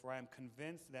 It says, for I am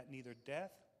convinced that neither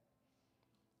death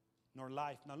nor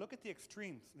life. Now look at the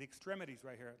extremes, the extremities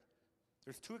right here.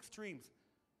 There's two extremes.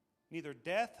 Neither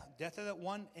death is at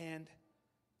one end.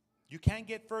 You can't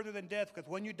get further than death because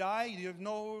when you die, you have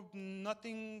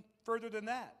nothing further than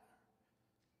that.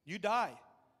 You die.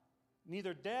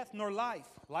 Neither death nor life.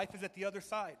 Life is at the other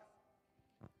side.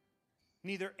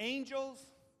 Neither angels,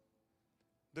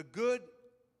 the good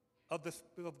of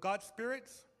God's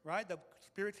spirits, right? The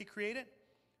spirits he created,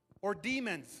 or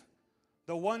demons,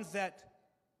 the ones that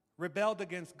rebelled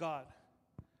against God.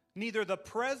 Neither the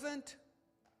present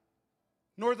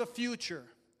nor the future,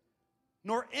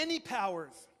 nor any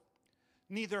powers,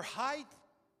 neither height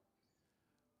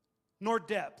nor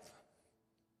depth,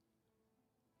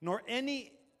 nor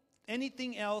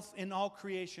anything else in all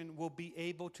creation will be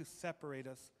able to separate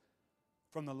us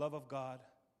from the love of God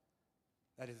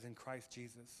that is in Christ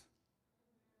Jesus,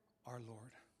 our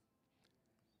Lord.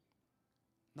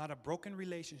 Not a broken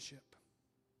relationship.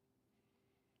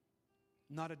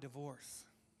 Not a divorce.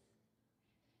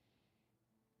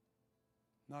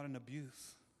 Not an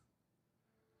abuse.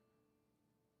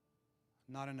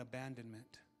 Not an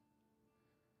abandonment.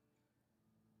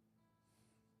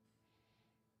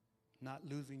 Not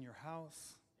losing your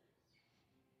house.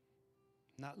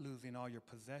 Not losing all your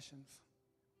possessions.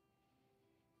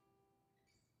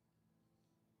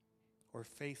 Or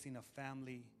facing a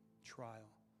family trial.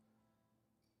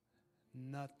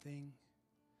 Nothing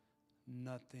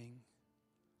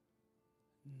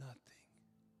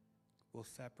will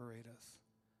separate us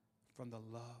from the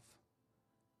love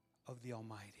of the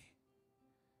Almighty.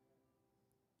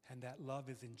 And that love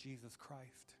is in Jesus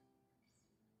Christ.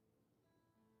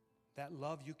 That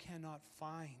love you cannot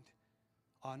find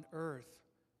on earth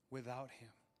without Him.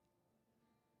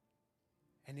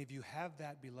 And if you have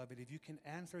that, beloved, if you can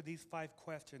answer these 5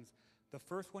 questions, the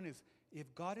first one is,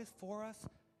 if God is for us,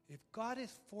 if God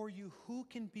is for you, who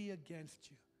can be against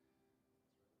you?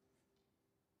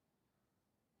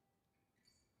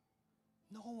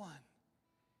 No one.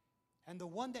 And the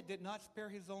one that did not spare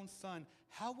His own Son,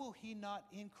 how will He not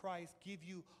in Christ give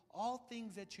you all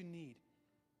things that you need?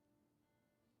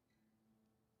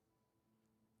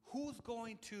 Who's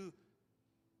going to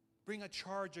bring a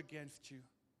charge against you?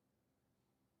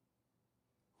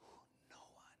 No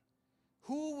one.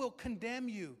 Who will condemn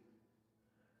you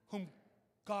whom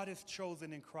God has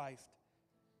chosen in Christ?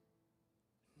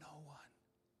 No one.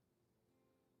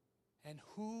 And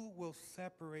who will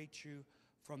separate you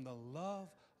from the love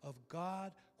of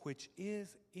God which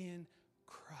is in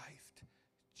Christ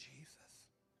Jesus?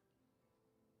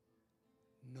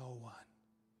 No one.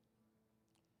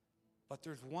 But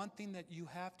there's one thing that you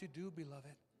have to do,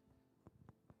 beloved.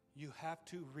 You have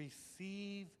to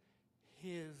receive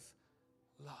His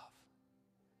love.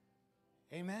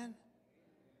 Amen?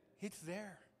 It's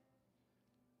there.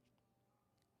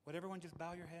 Would everyone just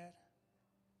bow your head?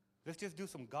 Let's just do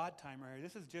some God time right here.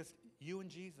 This is just you and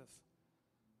Jesus.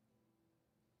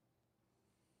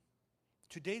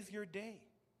 Today's your day.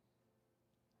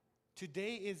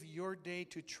 Today is your day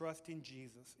to trust in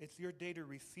Jesus. It's your day to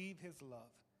receive His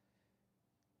love.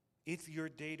 It's your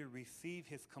day to receive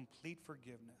His complete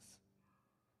forgiveness.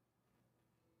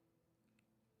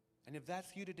 And if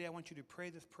that's you today, I want you to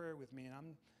pray this prayer with me. And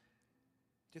I'm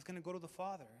just going to go to the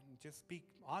Father and just speak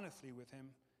honestly with Him.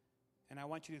 And I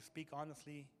want you to speak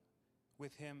honestly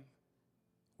with Him,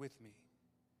 with me.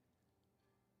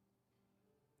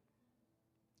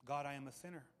 God, I am a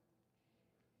sinner.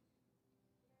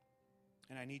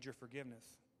 And I need your forgiveness.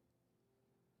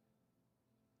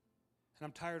 And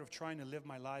I'm tired of trying to live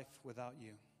my life without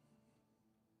you.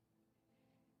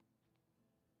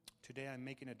 Today I'm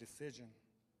making a decision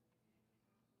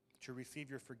to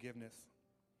receive your forgiveness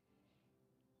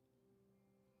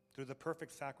through the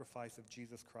perfect sacrifice of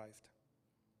Jesus Christ.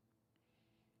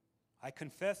 I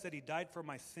confess that He died for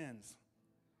my sins,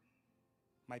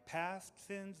 my past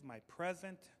sins, my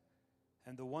present,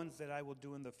 and the ones that I will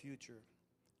do in the future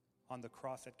on the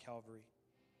cross at Calvary.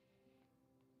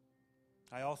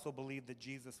 I also believe that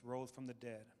Jesus rose from the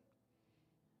dead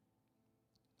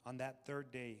on that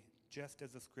 3rd day, just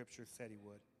as the Scripture said He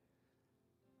would.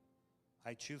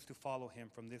 I choose to follow Him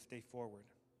from this day forward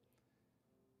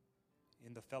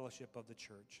in the fellowship of the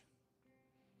church.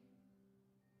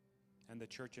 And the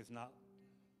church is not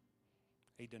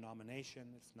a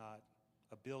denomination, it's not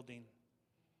a building.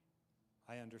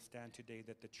 I understand today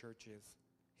that the church is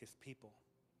His people,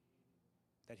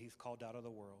 that He's called out of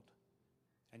the world,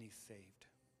 and He's saved.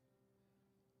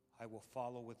 I will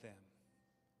follow with them.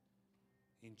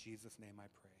 In Jesus' name I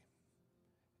pray.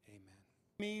 Amen.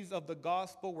 Enemies of the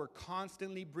gospel were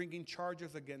constantly bringing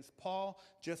charges against Paul,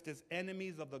 just as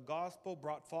enemies of the gospel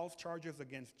brought false charges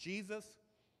against Jesus.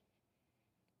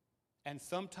 And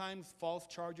sometimes false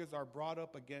charges are brought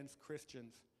up against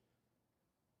Christians.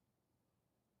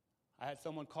 I had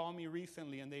someone call me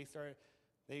recently, and they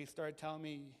started telling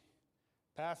me,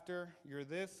 Pastor, you're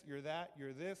this, you're that,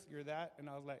 you're this, you're that. And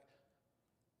I was like,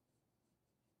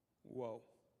 whoa.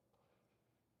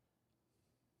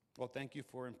 Well, thank you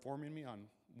for informing me on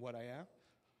what I am.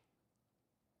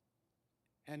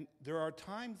 And there are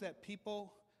times that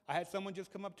I had someone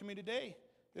just come up to me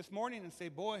this morning and say,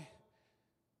 boy,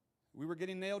 we were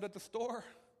getting nailed at the store.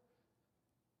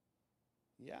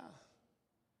 Yeah.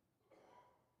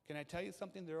 Can I tell you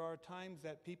something? There are times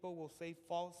that people will say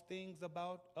false things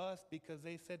about us because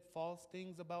they said false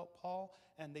things about Paul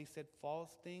and they said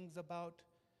false things about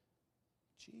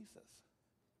Jesus.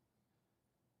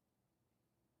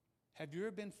 Have you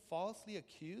ever been falsely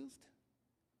accused?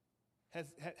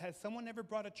 Has someone ever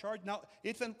brought a charge? Now,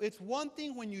 it's one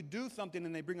thing when you do something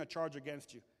and they bring a charge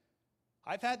against you.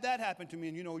 I've had that happen to me,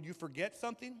 and you forget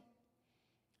something.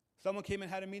 Someone came and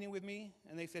had a meeting with me,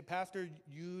 and they said, Pastor,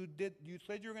 you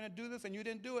said you were going to do this, and you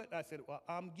didn't do it. I said, well,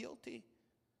 I'm guilty.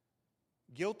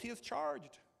 Guilty is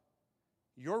charged.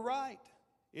 You're right.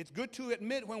 It's good to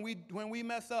admit when we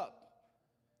mess up.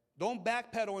 Don't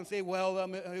backpedal and say, well,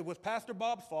 it was Pastor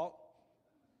Bob's fault.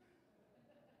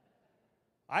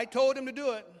 I told him to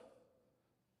do it.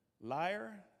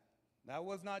 Liar, that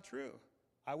was not true.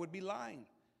 I would be lying.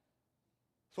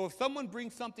 So if someone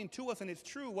brings something to us and it's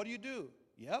true, what do?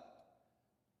 Yep,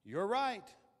 you're right.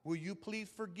 Will you please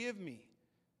forgive me?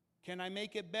 Can I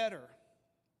make it better?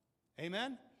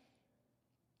 Amen?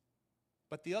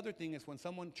 But the other thing is when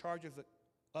someone charges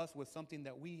us with something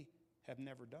that we have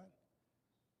never done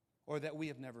or that we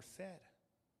have never said.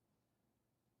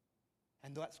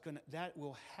 And that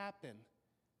will happen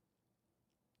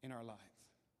in our lives.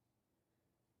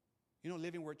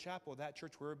 Living Word Chapel, that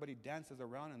church where everybody dances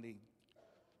around and they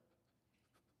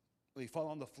fall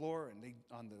on the floor and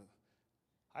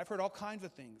I've heard all kinds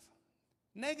of things.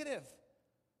 Negative.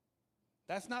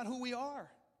 That's not who we are.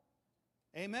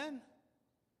 Amen?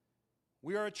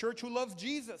 We are a church who loves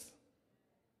Jesus,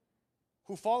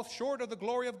 who falls short of the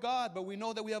glory of God, but we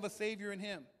know that we have a Savior in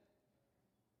Him.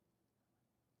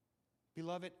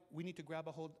 Beloved, we need to grab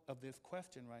a hold of this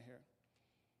question right here.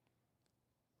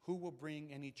 Who will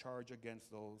bring any charge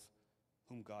against those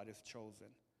whom God has chosen?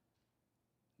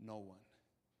 No one.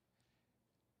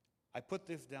 I put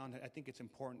this down. I think it's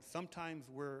important. Sometimes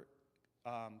we're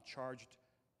charged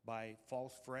by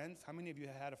false friends. How many of you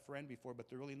have had a friend before, but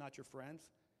they're really not your friends?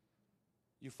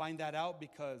 You find that out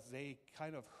because they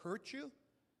kind of hurt you,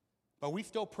 but we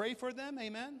still pray for them.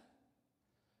 Amen?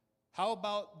 How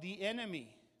about the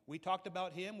enemy? We talked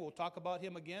about him. We'll talk about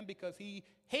him again because he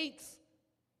hates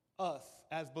us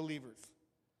as believers.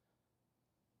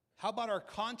 How about our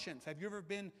conscience? Have you ever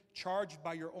been charged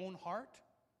by your own heart?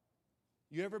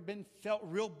 You ever felt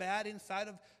real bad inside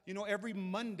of, every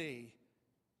Monday,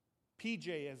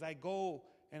 PJ, as I go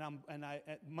at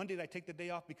Mondays I take the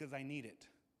day off because I need it.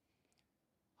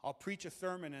 I'll preach a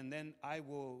sermon and then I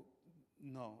won't,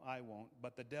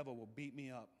 but the devil will beat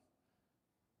me up.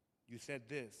 You said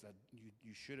this,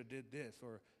 you should have did this,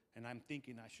 and I'm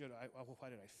thinking why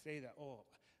did I say that? Oh,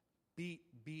 beat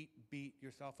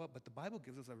yourself up. But the Bible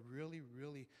gives us a really,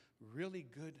 really, really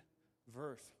good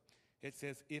verse. It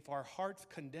says, if our hearts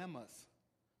condemn us,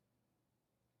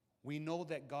 we know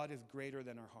that God is greater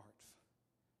than our hearts,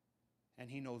 and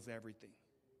He knows everything.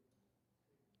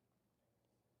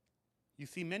 You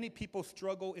see, many people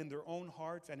struggle in their own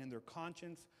hearts and in their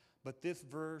conscience, but this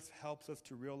verse helps us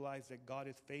to realize that God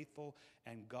is faithful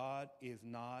and God is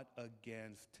not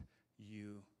against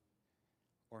you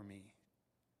or me.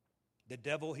 The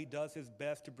devil, he does his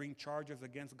best to bring charges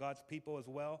against God's people as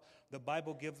well. The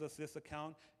Bible gives us this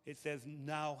account. It says,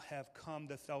 now have come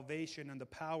the salvation and the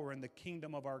power and the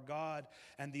kingdom of our God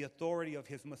and the authority of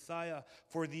His Messiah.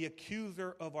 For the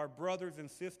accuser of our brothers and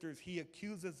sisters, he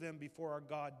accuses them before our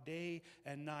God day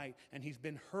and night. And he's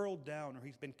been hurled down, or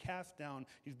he's been cast down,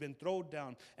 he's been thrown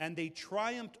down. And they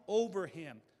triumphed over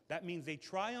him. That means they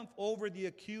triumph over the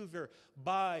accuser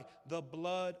by the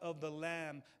blood of the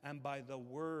Lamb and by the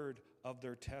word of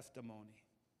their testimony.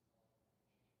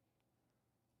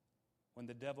 When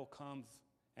the devil comes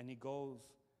and he goes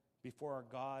before our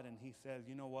God and he says,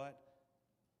 you know what?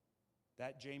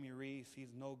 That Jamie Reese,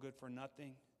 he's no good for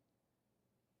nothing.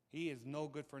 He is no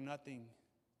good for nothing.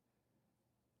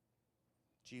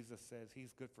 Jesus says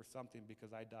he's good for something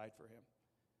because I died for him.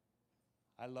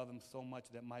 I love him so much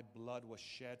that my blood was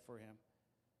shed for him.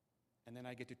 And then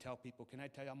I get to tell people, can I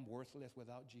tell you I'm worthless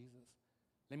without Jesus?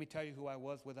 Let me tell you who I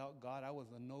was without God. I was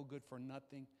a no good for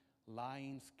nothing,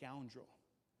 lying scoundrel.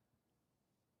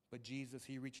 But Jesus,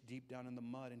 He reached deep down in the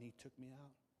mud and He took me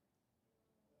out.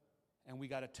 And we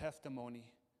got a testimony,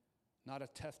 not a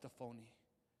testimony,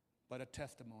 but a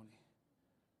testimony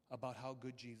about how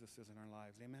good Jesus is in our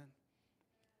lives. Amen?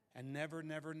 And never,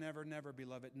 never, never, never,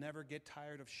 beloved, never get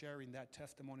tired of sharing that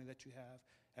testimony that you have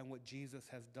and what Jesus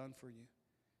has done for you,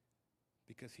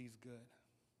 because He's good.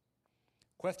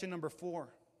 Question number 4.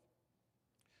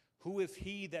 Who is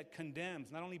he that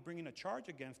condemns? Not only bringing a charge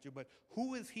against you, but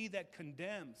who is he that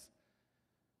condemns?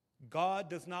 God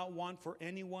does not want for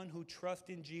anyone who trusts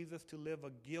in Jesus to live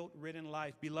a guilt-ridden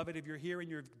life. Beloved, if you're here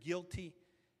and you're guilty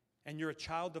and you're a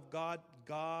child of God,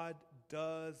 God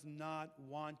does not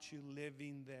want you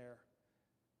living there.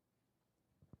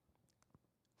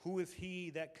 Who is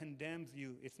he that condemns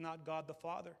you? It's not God the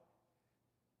Father.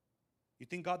 You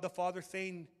think God the Father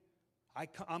saying,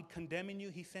 I'm condemning you.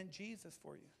 He sent Jesus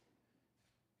for you.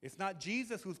 It's not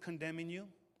Jesus who's condemning you,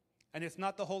 and it's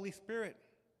not the Holy Spirit.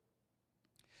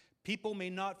 People may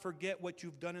not forget what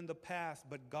you've done in the past,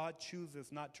 but God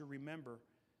chooses not to remember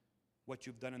what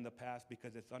you've done in the past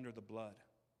because it's under the blood.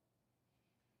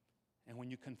 And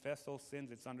when you confess those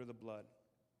sins, it's under the blood.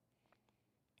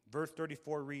 Verse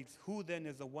 34 reads, "Who then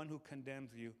is the one who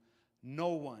condemns you? No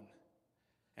one."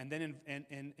 And then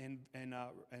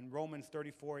in Romans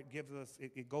 34,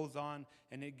 it goes on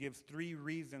and it gives 3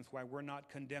 reasons why we're not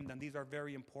condemned. And these are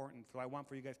very important, so I want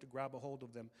for you guys to grab a hold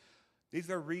of them. These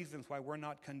are reasons why we're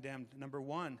not condemned. Number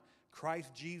 1,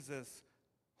 Christ Jesus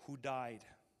who died.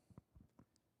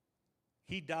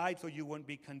 He died so you wouldn't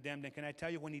be condemned. And can I tell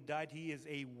you, when he died, he is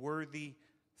a worthy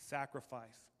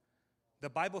sacrifice. The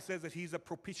Bible says that he's a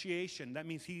propitiation. That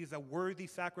means he is a worthy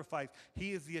sacrifice.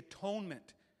 He is the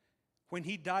atonement. When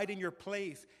he died in your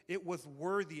place, it was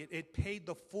worthy. It paid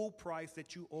the full price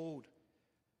that you owed.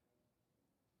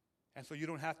 And so you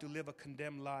don't have to live a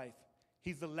condemned life.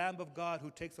 He's the Lamb of God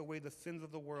who takes away the sins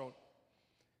of the world.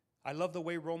 I love the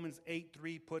way Romans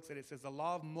 8:3 puts it. It says, the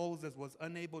law of Moses was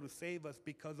unable to save us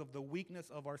because of the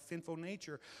weakness of our sinful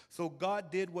nature. So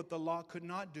God did what the law could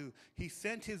not do. He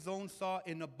sent his own Son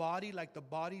in a body like the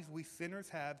bodies we sinners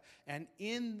have. And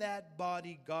in that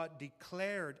body, God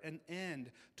declared an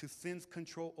end to sin's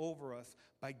control over us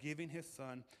by giving his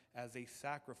Son as a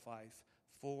sacrifice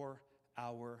for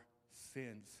our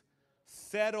sins.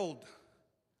 Settled.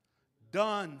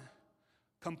 Done.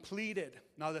 Completed.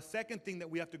 Now, the second thing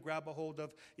that we have to grab a hold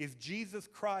of is Jesus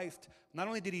Christ. Not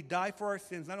only did he die for our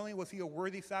sins, not only was he a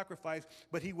worthy sacrifice,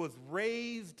 but he was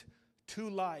raised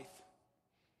to life.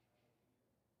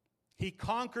 He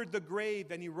conquered the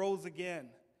grave and he rose again.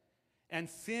 And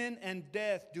sin and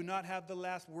death do not have the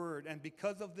last word. And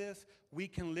because of this, we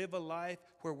can live a life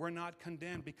where we're not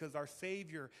condemned because our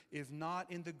Savior is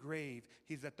not in the grave.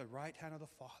 He's at the right hand of the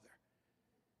Father.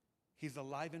 He's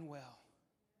alive and well.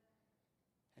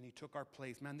 And he took our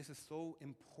place. Man, this is so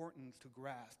important to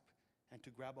grasp and to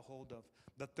grab a hold of.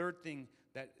 The third thing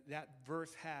that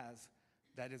verse has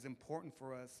that is important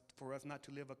for us not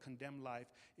to live a condemned life,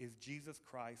 is Jesus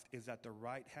Christ is at the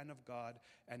right hand of God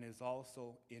and is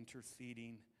also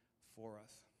interceding for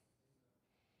us.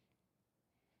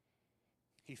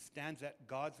 He stands at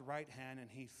God's right hand and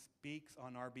he speaks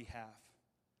on our behalf.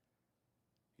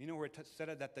 You know where it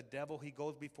said that the devil, he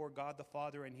goes before God the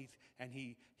Father and he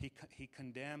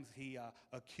condemns, he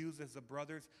accuses the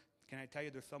brothers. Can I tell you,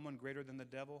 there's someone greater than the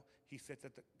devil? He sits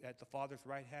at the Father's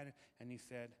right hand and he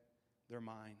said, they're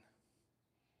mine.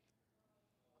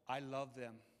 I love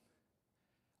them.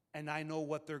 And I know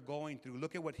what they're going through.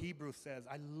 Look at what Hebrews says.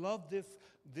 I love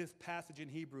this passage in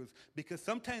Hebrews because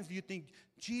sometimes you think,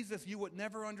 Jesus, you would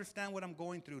never understand what I'm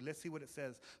going through. Let's see what it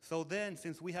says. So then,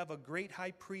 since we have a great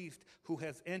high priest who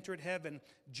has entered heaven,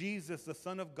 Jesus, the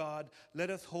Son of God, let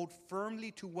us hold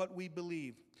firmly to what we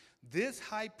believe. This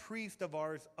high priest of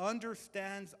ours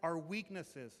understands our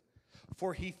weaknesses,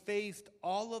 for he faced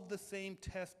all of the same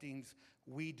testings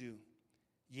we do,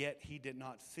 yet he did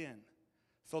not sin.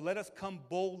 So let us come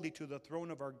boldly to the throne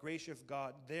of our gracious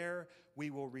God. There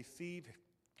we will receive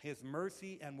his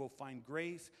mercy and will find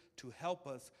grace to help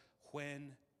us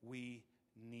when we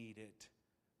need it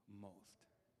most.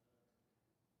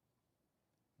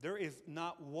 There is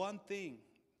not one thing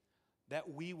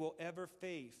that we will ever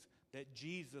face that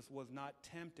Jesus was not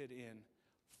tempted in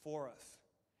for us.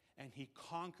 And he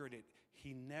conquered it.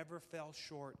 He never fell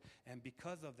short. And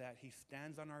because of that, he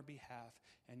stands on our behalf.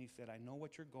 And he said, I know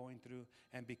what you're going through.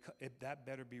 And that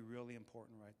better be really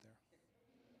important right there.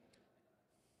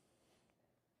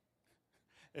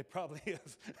 It probably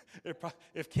is.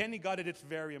 If Kenny got it, it's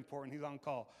very important. He's on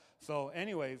call. So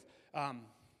anyways, let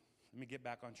me get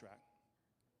back on track.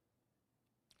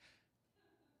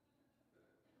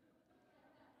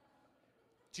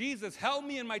 Jesus, help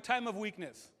me in my time of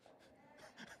weakness.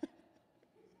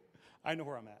 I know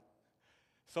where I'm at.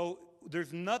 So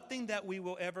there's nothing that we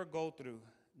will ever go through,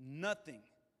 nothing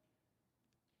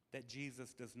that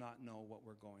Jesus does not know what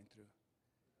we're going through.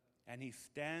 And he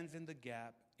stands in the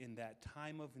gap in that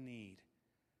time of need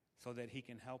so that he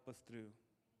can help us through.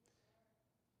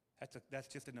 That's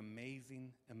just an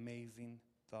amazing, amazing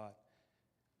thought.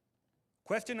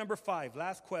 Question number 5,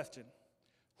 last question.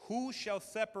 Who shall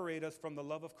separate us from the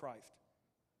love of Christ?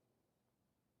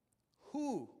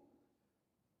 Who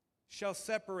shall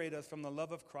separate us from the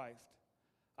love of Christ?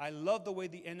 I love the way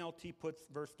the NLT puts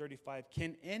verse 35.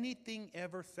 Can anything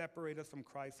ever separate us from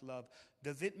Christ's love?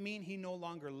 Does it mean he no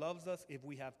longer loves us if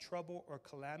we have trouble or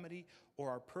calamity or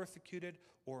are persecuted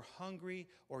or hungry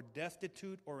or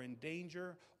destitute or in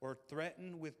danger or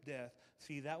threatened with death?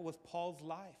 See, that was Paul's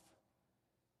life.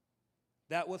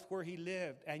 That was where he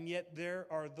lived. And yet there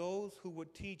are those who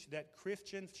would teach that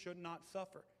Christians should not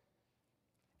suffer.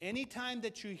 Anytime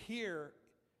that you hear,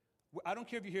 I don't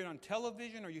care if you hear it on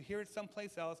television or you hear it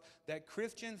someplace else, that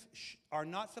Christians are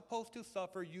not supposed to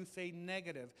suffer, you say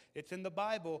negative. It's in the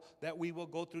Bible that we will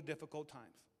go through difficult times.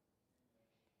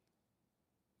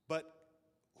 But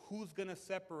who's going to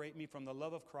separate me from the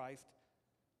love of Christ?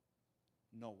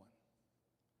 No one.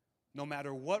 No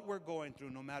matter what we're going through,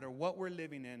 no matter what we're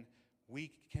living in,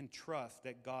 we can trust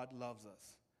that God loves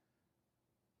us.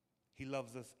 He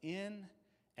loves us in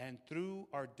and through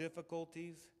our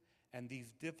difficulties. And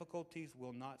these difficulties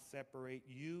will not separate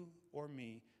you or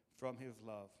me from his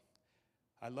love.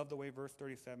 I love the way verse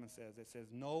 37 says. It says,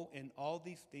 no, in all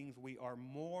these things we are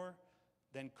more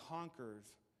than conquerors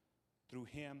through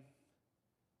him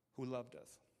who loved us.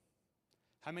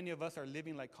 How many of us are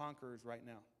living like conquerors right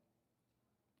now?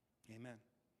 Amen.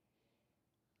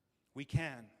 We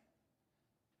can.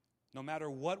 No matter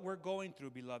what we're going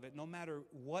through, beloved, no matter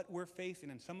what we're facing,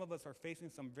 and some of us are facing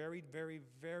some very, very,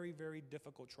 very, very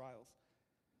difficult trials,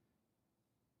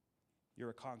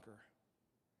 you're a conqueror.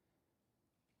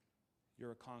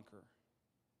 You're a conqueror.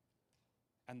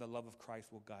 And the love of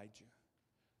Christ will guide you.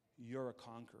 You're a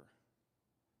conqueror.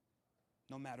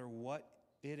 No matter what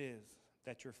it is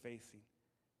that you're facing,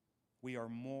 we are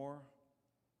more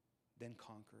than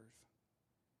conquerors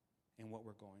in what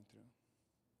we're going through.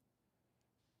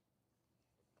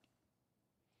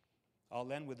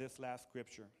 I'll end with this last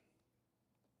scripture.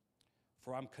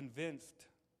 For I'm convinced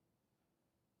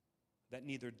that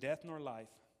neither death nor life,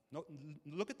 no,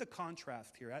 look at the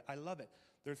contrast here. I love it.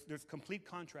 There's complete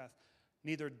contrast.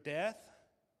 Neither death,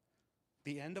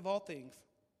 the end of all things,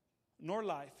 nor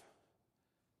life,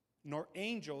 nor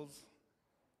angels,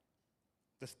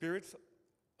 the spirits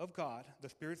of God, the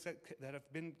spirits that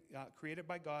have been created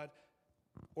by God,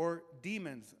 or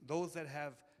demons, those that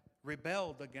have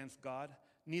rebelled against God,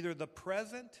 neither the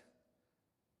present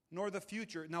nor the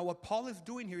future. Now, what Paul is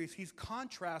doing here is he's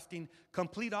contrasting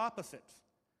complete opposites.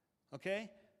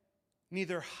 Okay?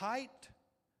 Neither height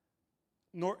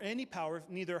nor any powers,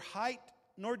 neither height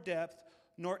nor depth,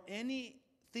 nor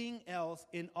anything else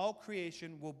in all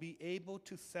creation will be able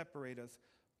to separate us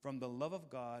from the love of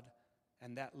God.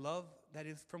 And that love that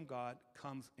is from God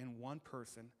comes in one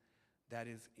person, that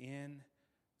is in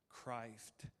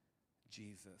Christ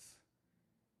Jesus,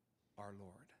 our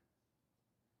Lord.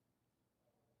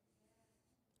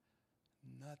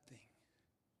 Nothing.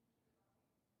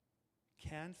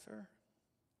 Cancer,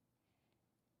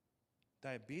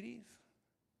 diabetes,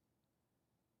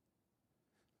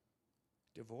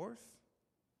 divorce,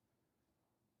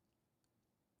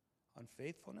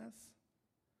 unfaithfulness,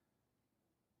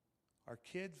 our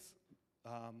kids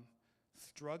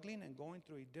struggling and going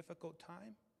through a difficult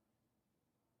time.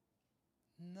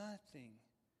 Nothing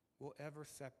will ever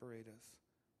separate us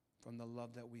from the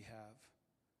love that we have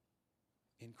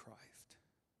in Christ.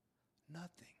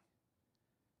 Nothing.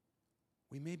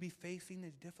 We may be facing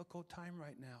a difficult time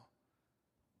right now,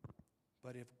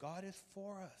 but if God is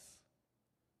for us,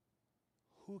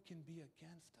 who can be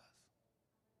against us?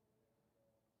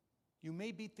 You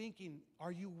may be thinking,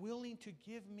 are you willing to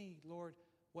give me, Lord,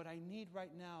 what I need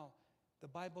right now? The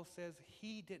Bible says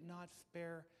he did not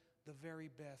spare the very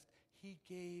best. He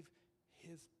gave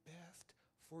his best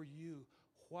for you.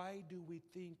 Why do we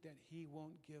think that he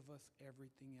won't give us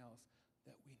everything else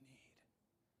that we need?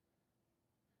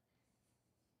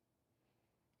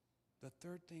 The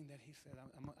third thing that he said,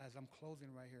 as I'm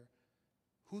closing right here,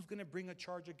 who's going to bring a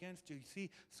charge against you? You see,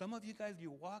 some of you guys,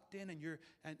 you walked in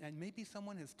and maybe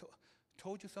someone has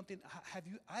told you something.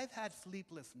 I've had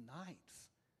sleepless nights.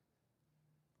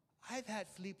 I've had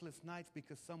sleepless nights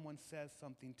because someone says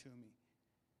something to me.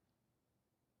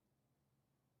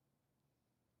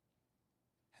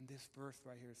 And this verse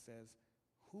right here says,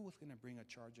 who is going to bring a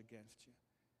charge against you?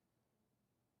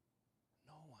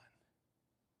 No one.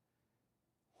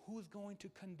 Who is going to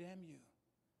condemn you?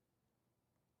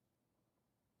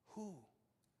 Who?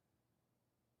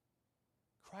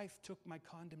 Christ took my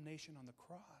condemnation on the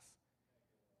cross.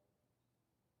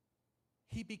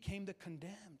 He became the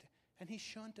condemned, and he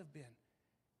shouldn't have been.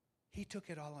 He took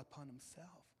it all upon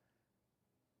himself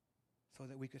so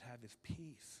that we could have his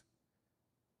peace.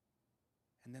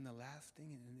 And then the last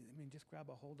thing, just grab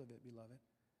a hold of it, beloved.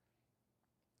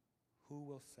 Who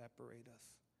will separate us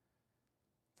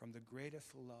from the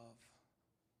greatest love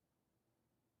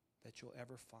that you'll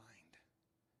ever find.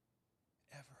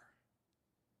 Ever.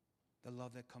 The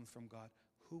love that comes from God.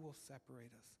 Who will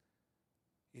separate us?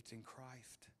 It's in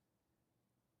Christ.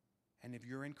 And if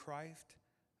you're in Christ,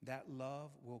 that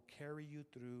love will carry you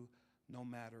through no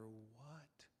matter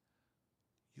what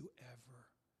you ever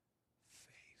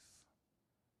face.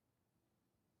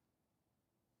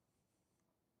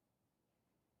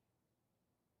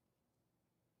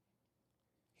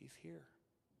 He's here.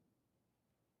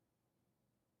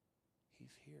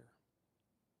 He's here.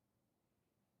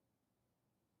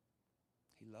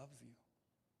 He loves you.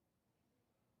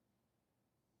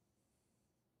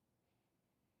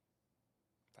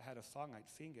 If I had a song, I'd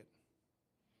sing it.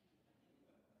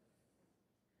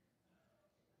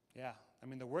 Yeah, I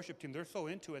mean, the worship team, they're so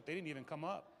into it, they didn't even come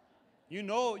up. You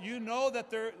know that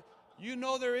they're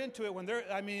into it when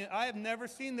I have never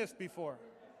seen this before.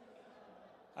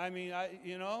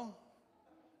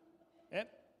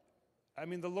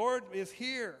 The Lord is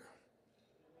here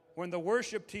when the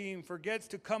worship team forgets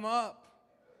to come up.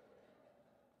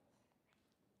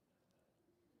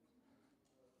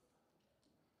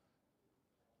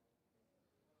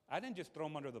 I didn't just throw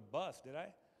them under the bus, did I?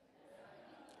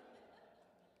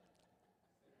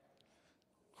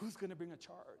 Who's going to bring a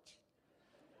charge?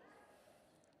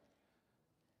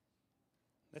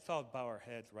 Let's all bow our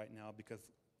heads right now because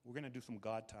we're going to do some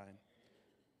God time.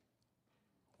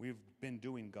 We've been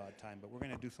doing God time, but we're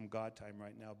going to do some God time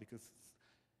right now because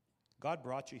God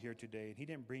brought you here today, and He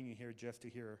didn't bring you here just to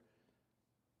hear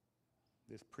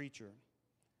this preacher.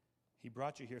 He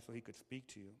brought you here so He could speak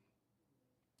to you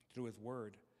through His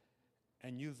Word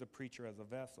and use the preacher as a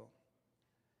vessel.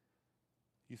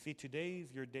 You see,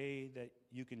 today's your day that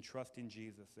you can trust in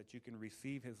Jesus, that you can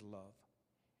receive His love.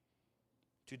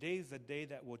 Today's the day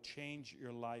that will change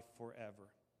your life forever.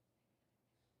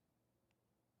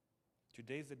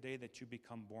 Today's the day that you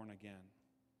become born again.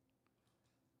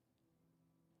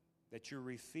 That you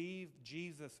receive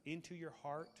Jesus into your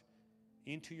heart,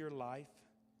 into your life,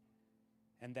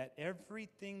 and that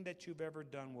everything that you've ever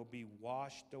done will be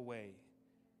washed away,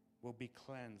 will be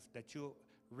cleansed, that you'll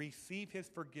receive His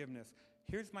forgiveness.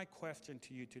 Here's my question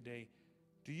to you today.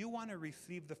 Do you want to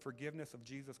receive the forgiveness of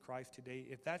Jesus Christ today?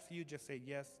 If that's you, just say,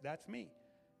 yes, that's me.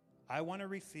 I want to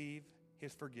receive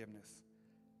His forgiveness.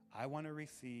 I want to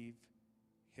receive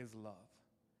His love.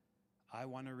 I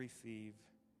want to receive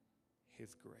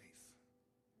His grace.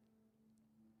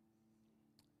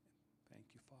 Thank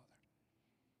you, Father.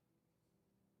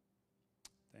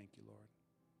 Thank you, Lord.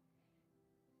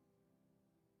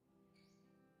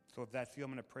 So if that's you,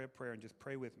 I'm going to pray a prayer and just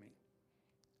pray with me.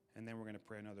 And then we're going to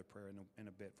pray another prayer in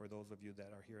a bit for those of you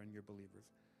that are here and you're believers.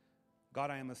 God,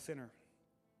 I am a sinner,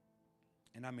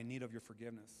 and I'm in need of your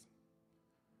forgiveness.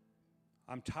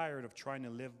 I'm tired of trying to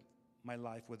live my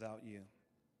life without you.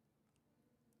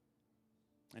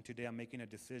 And today I'm making a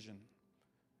decision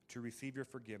to receive your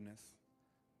forgiveness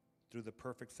through the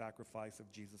perfect sacrifice of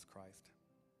Jesus Christ.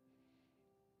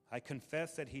 I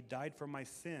confess that He died for my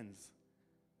sins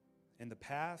in the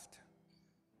past,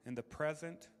 in the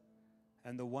present,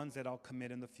 and the ones that I'll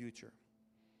commit in the future.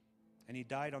 And He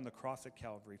died on the cross at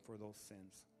Calvary for those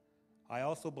sins. I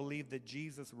also believe that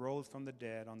Jesus rose from the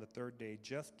dead on the third day,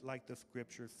 just like the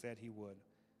scriptures said He would.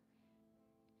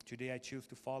 Today I choose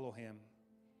to follow Him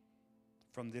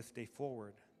from this day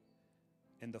forward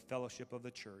in the fellowship of the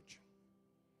church,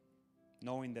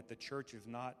 knowing that the church is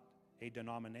not a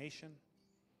denomination.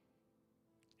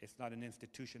 It's not an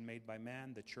institution made by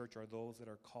man. The church are those that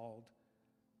are called,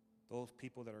 those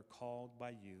people that are called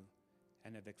by you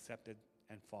and have accepted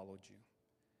and followed you.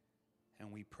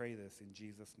 And we pray this in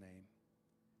Jesus' name.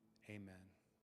 Amen.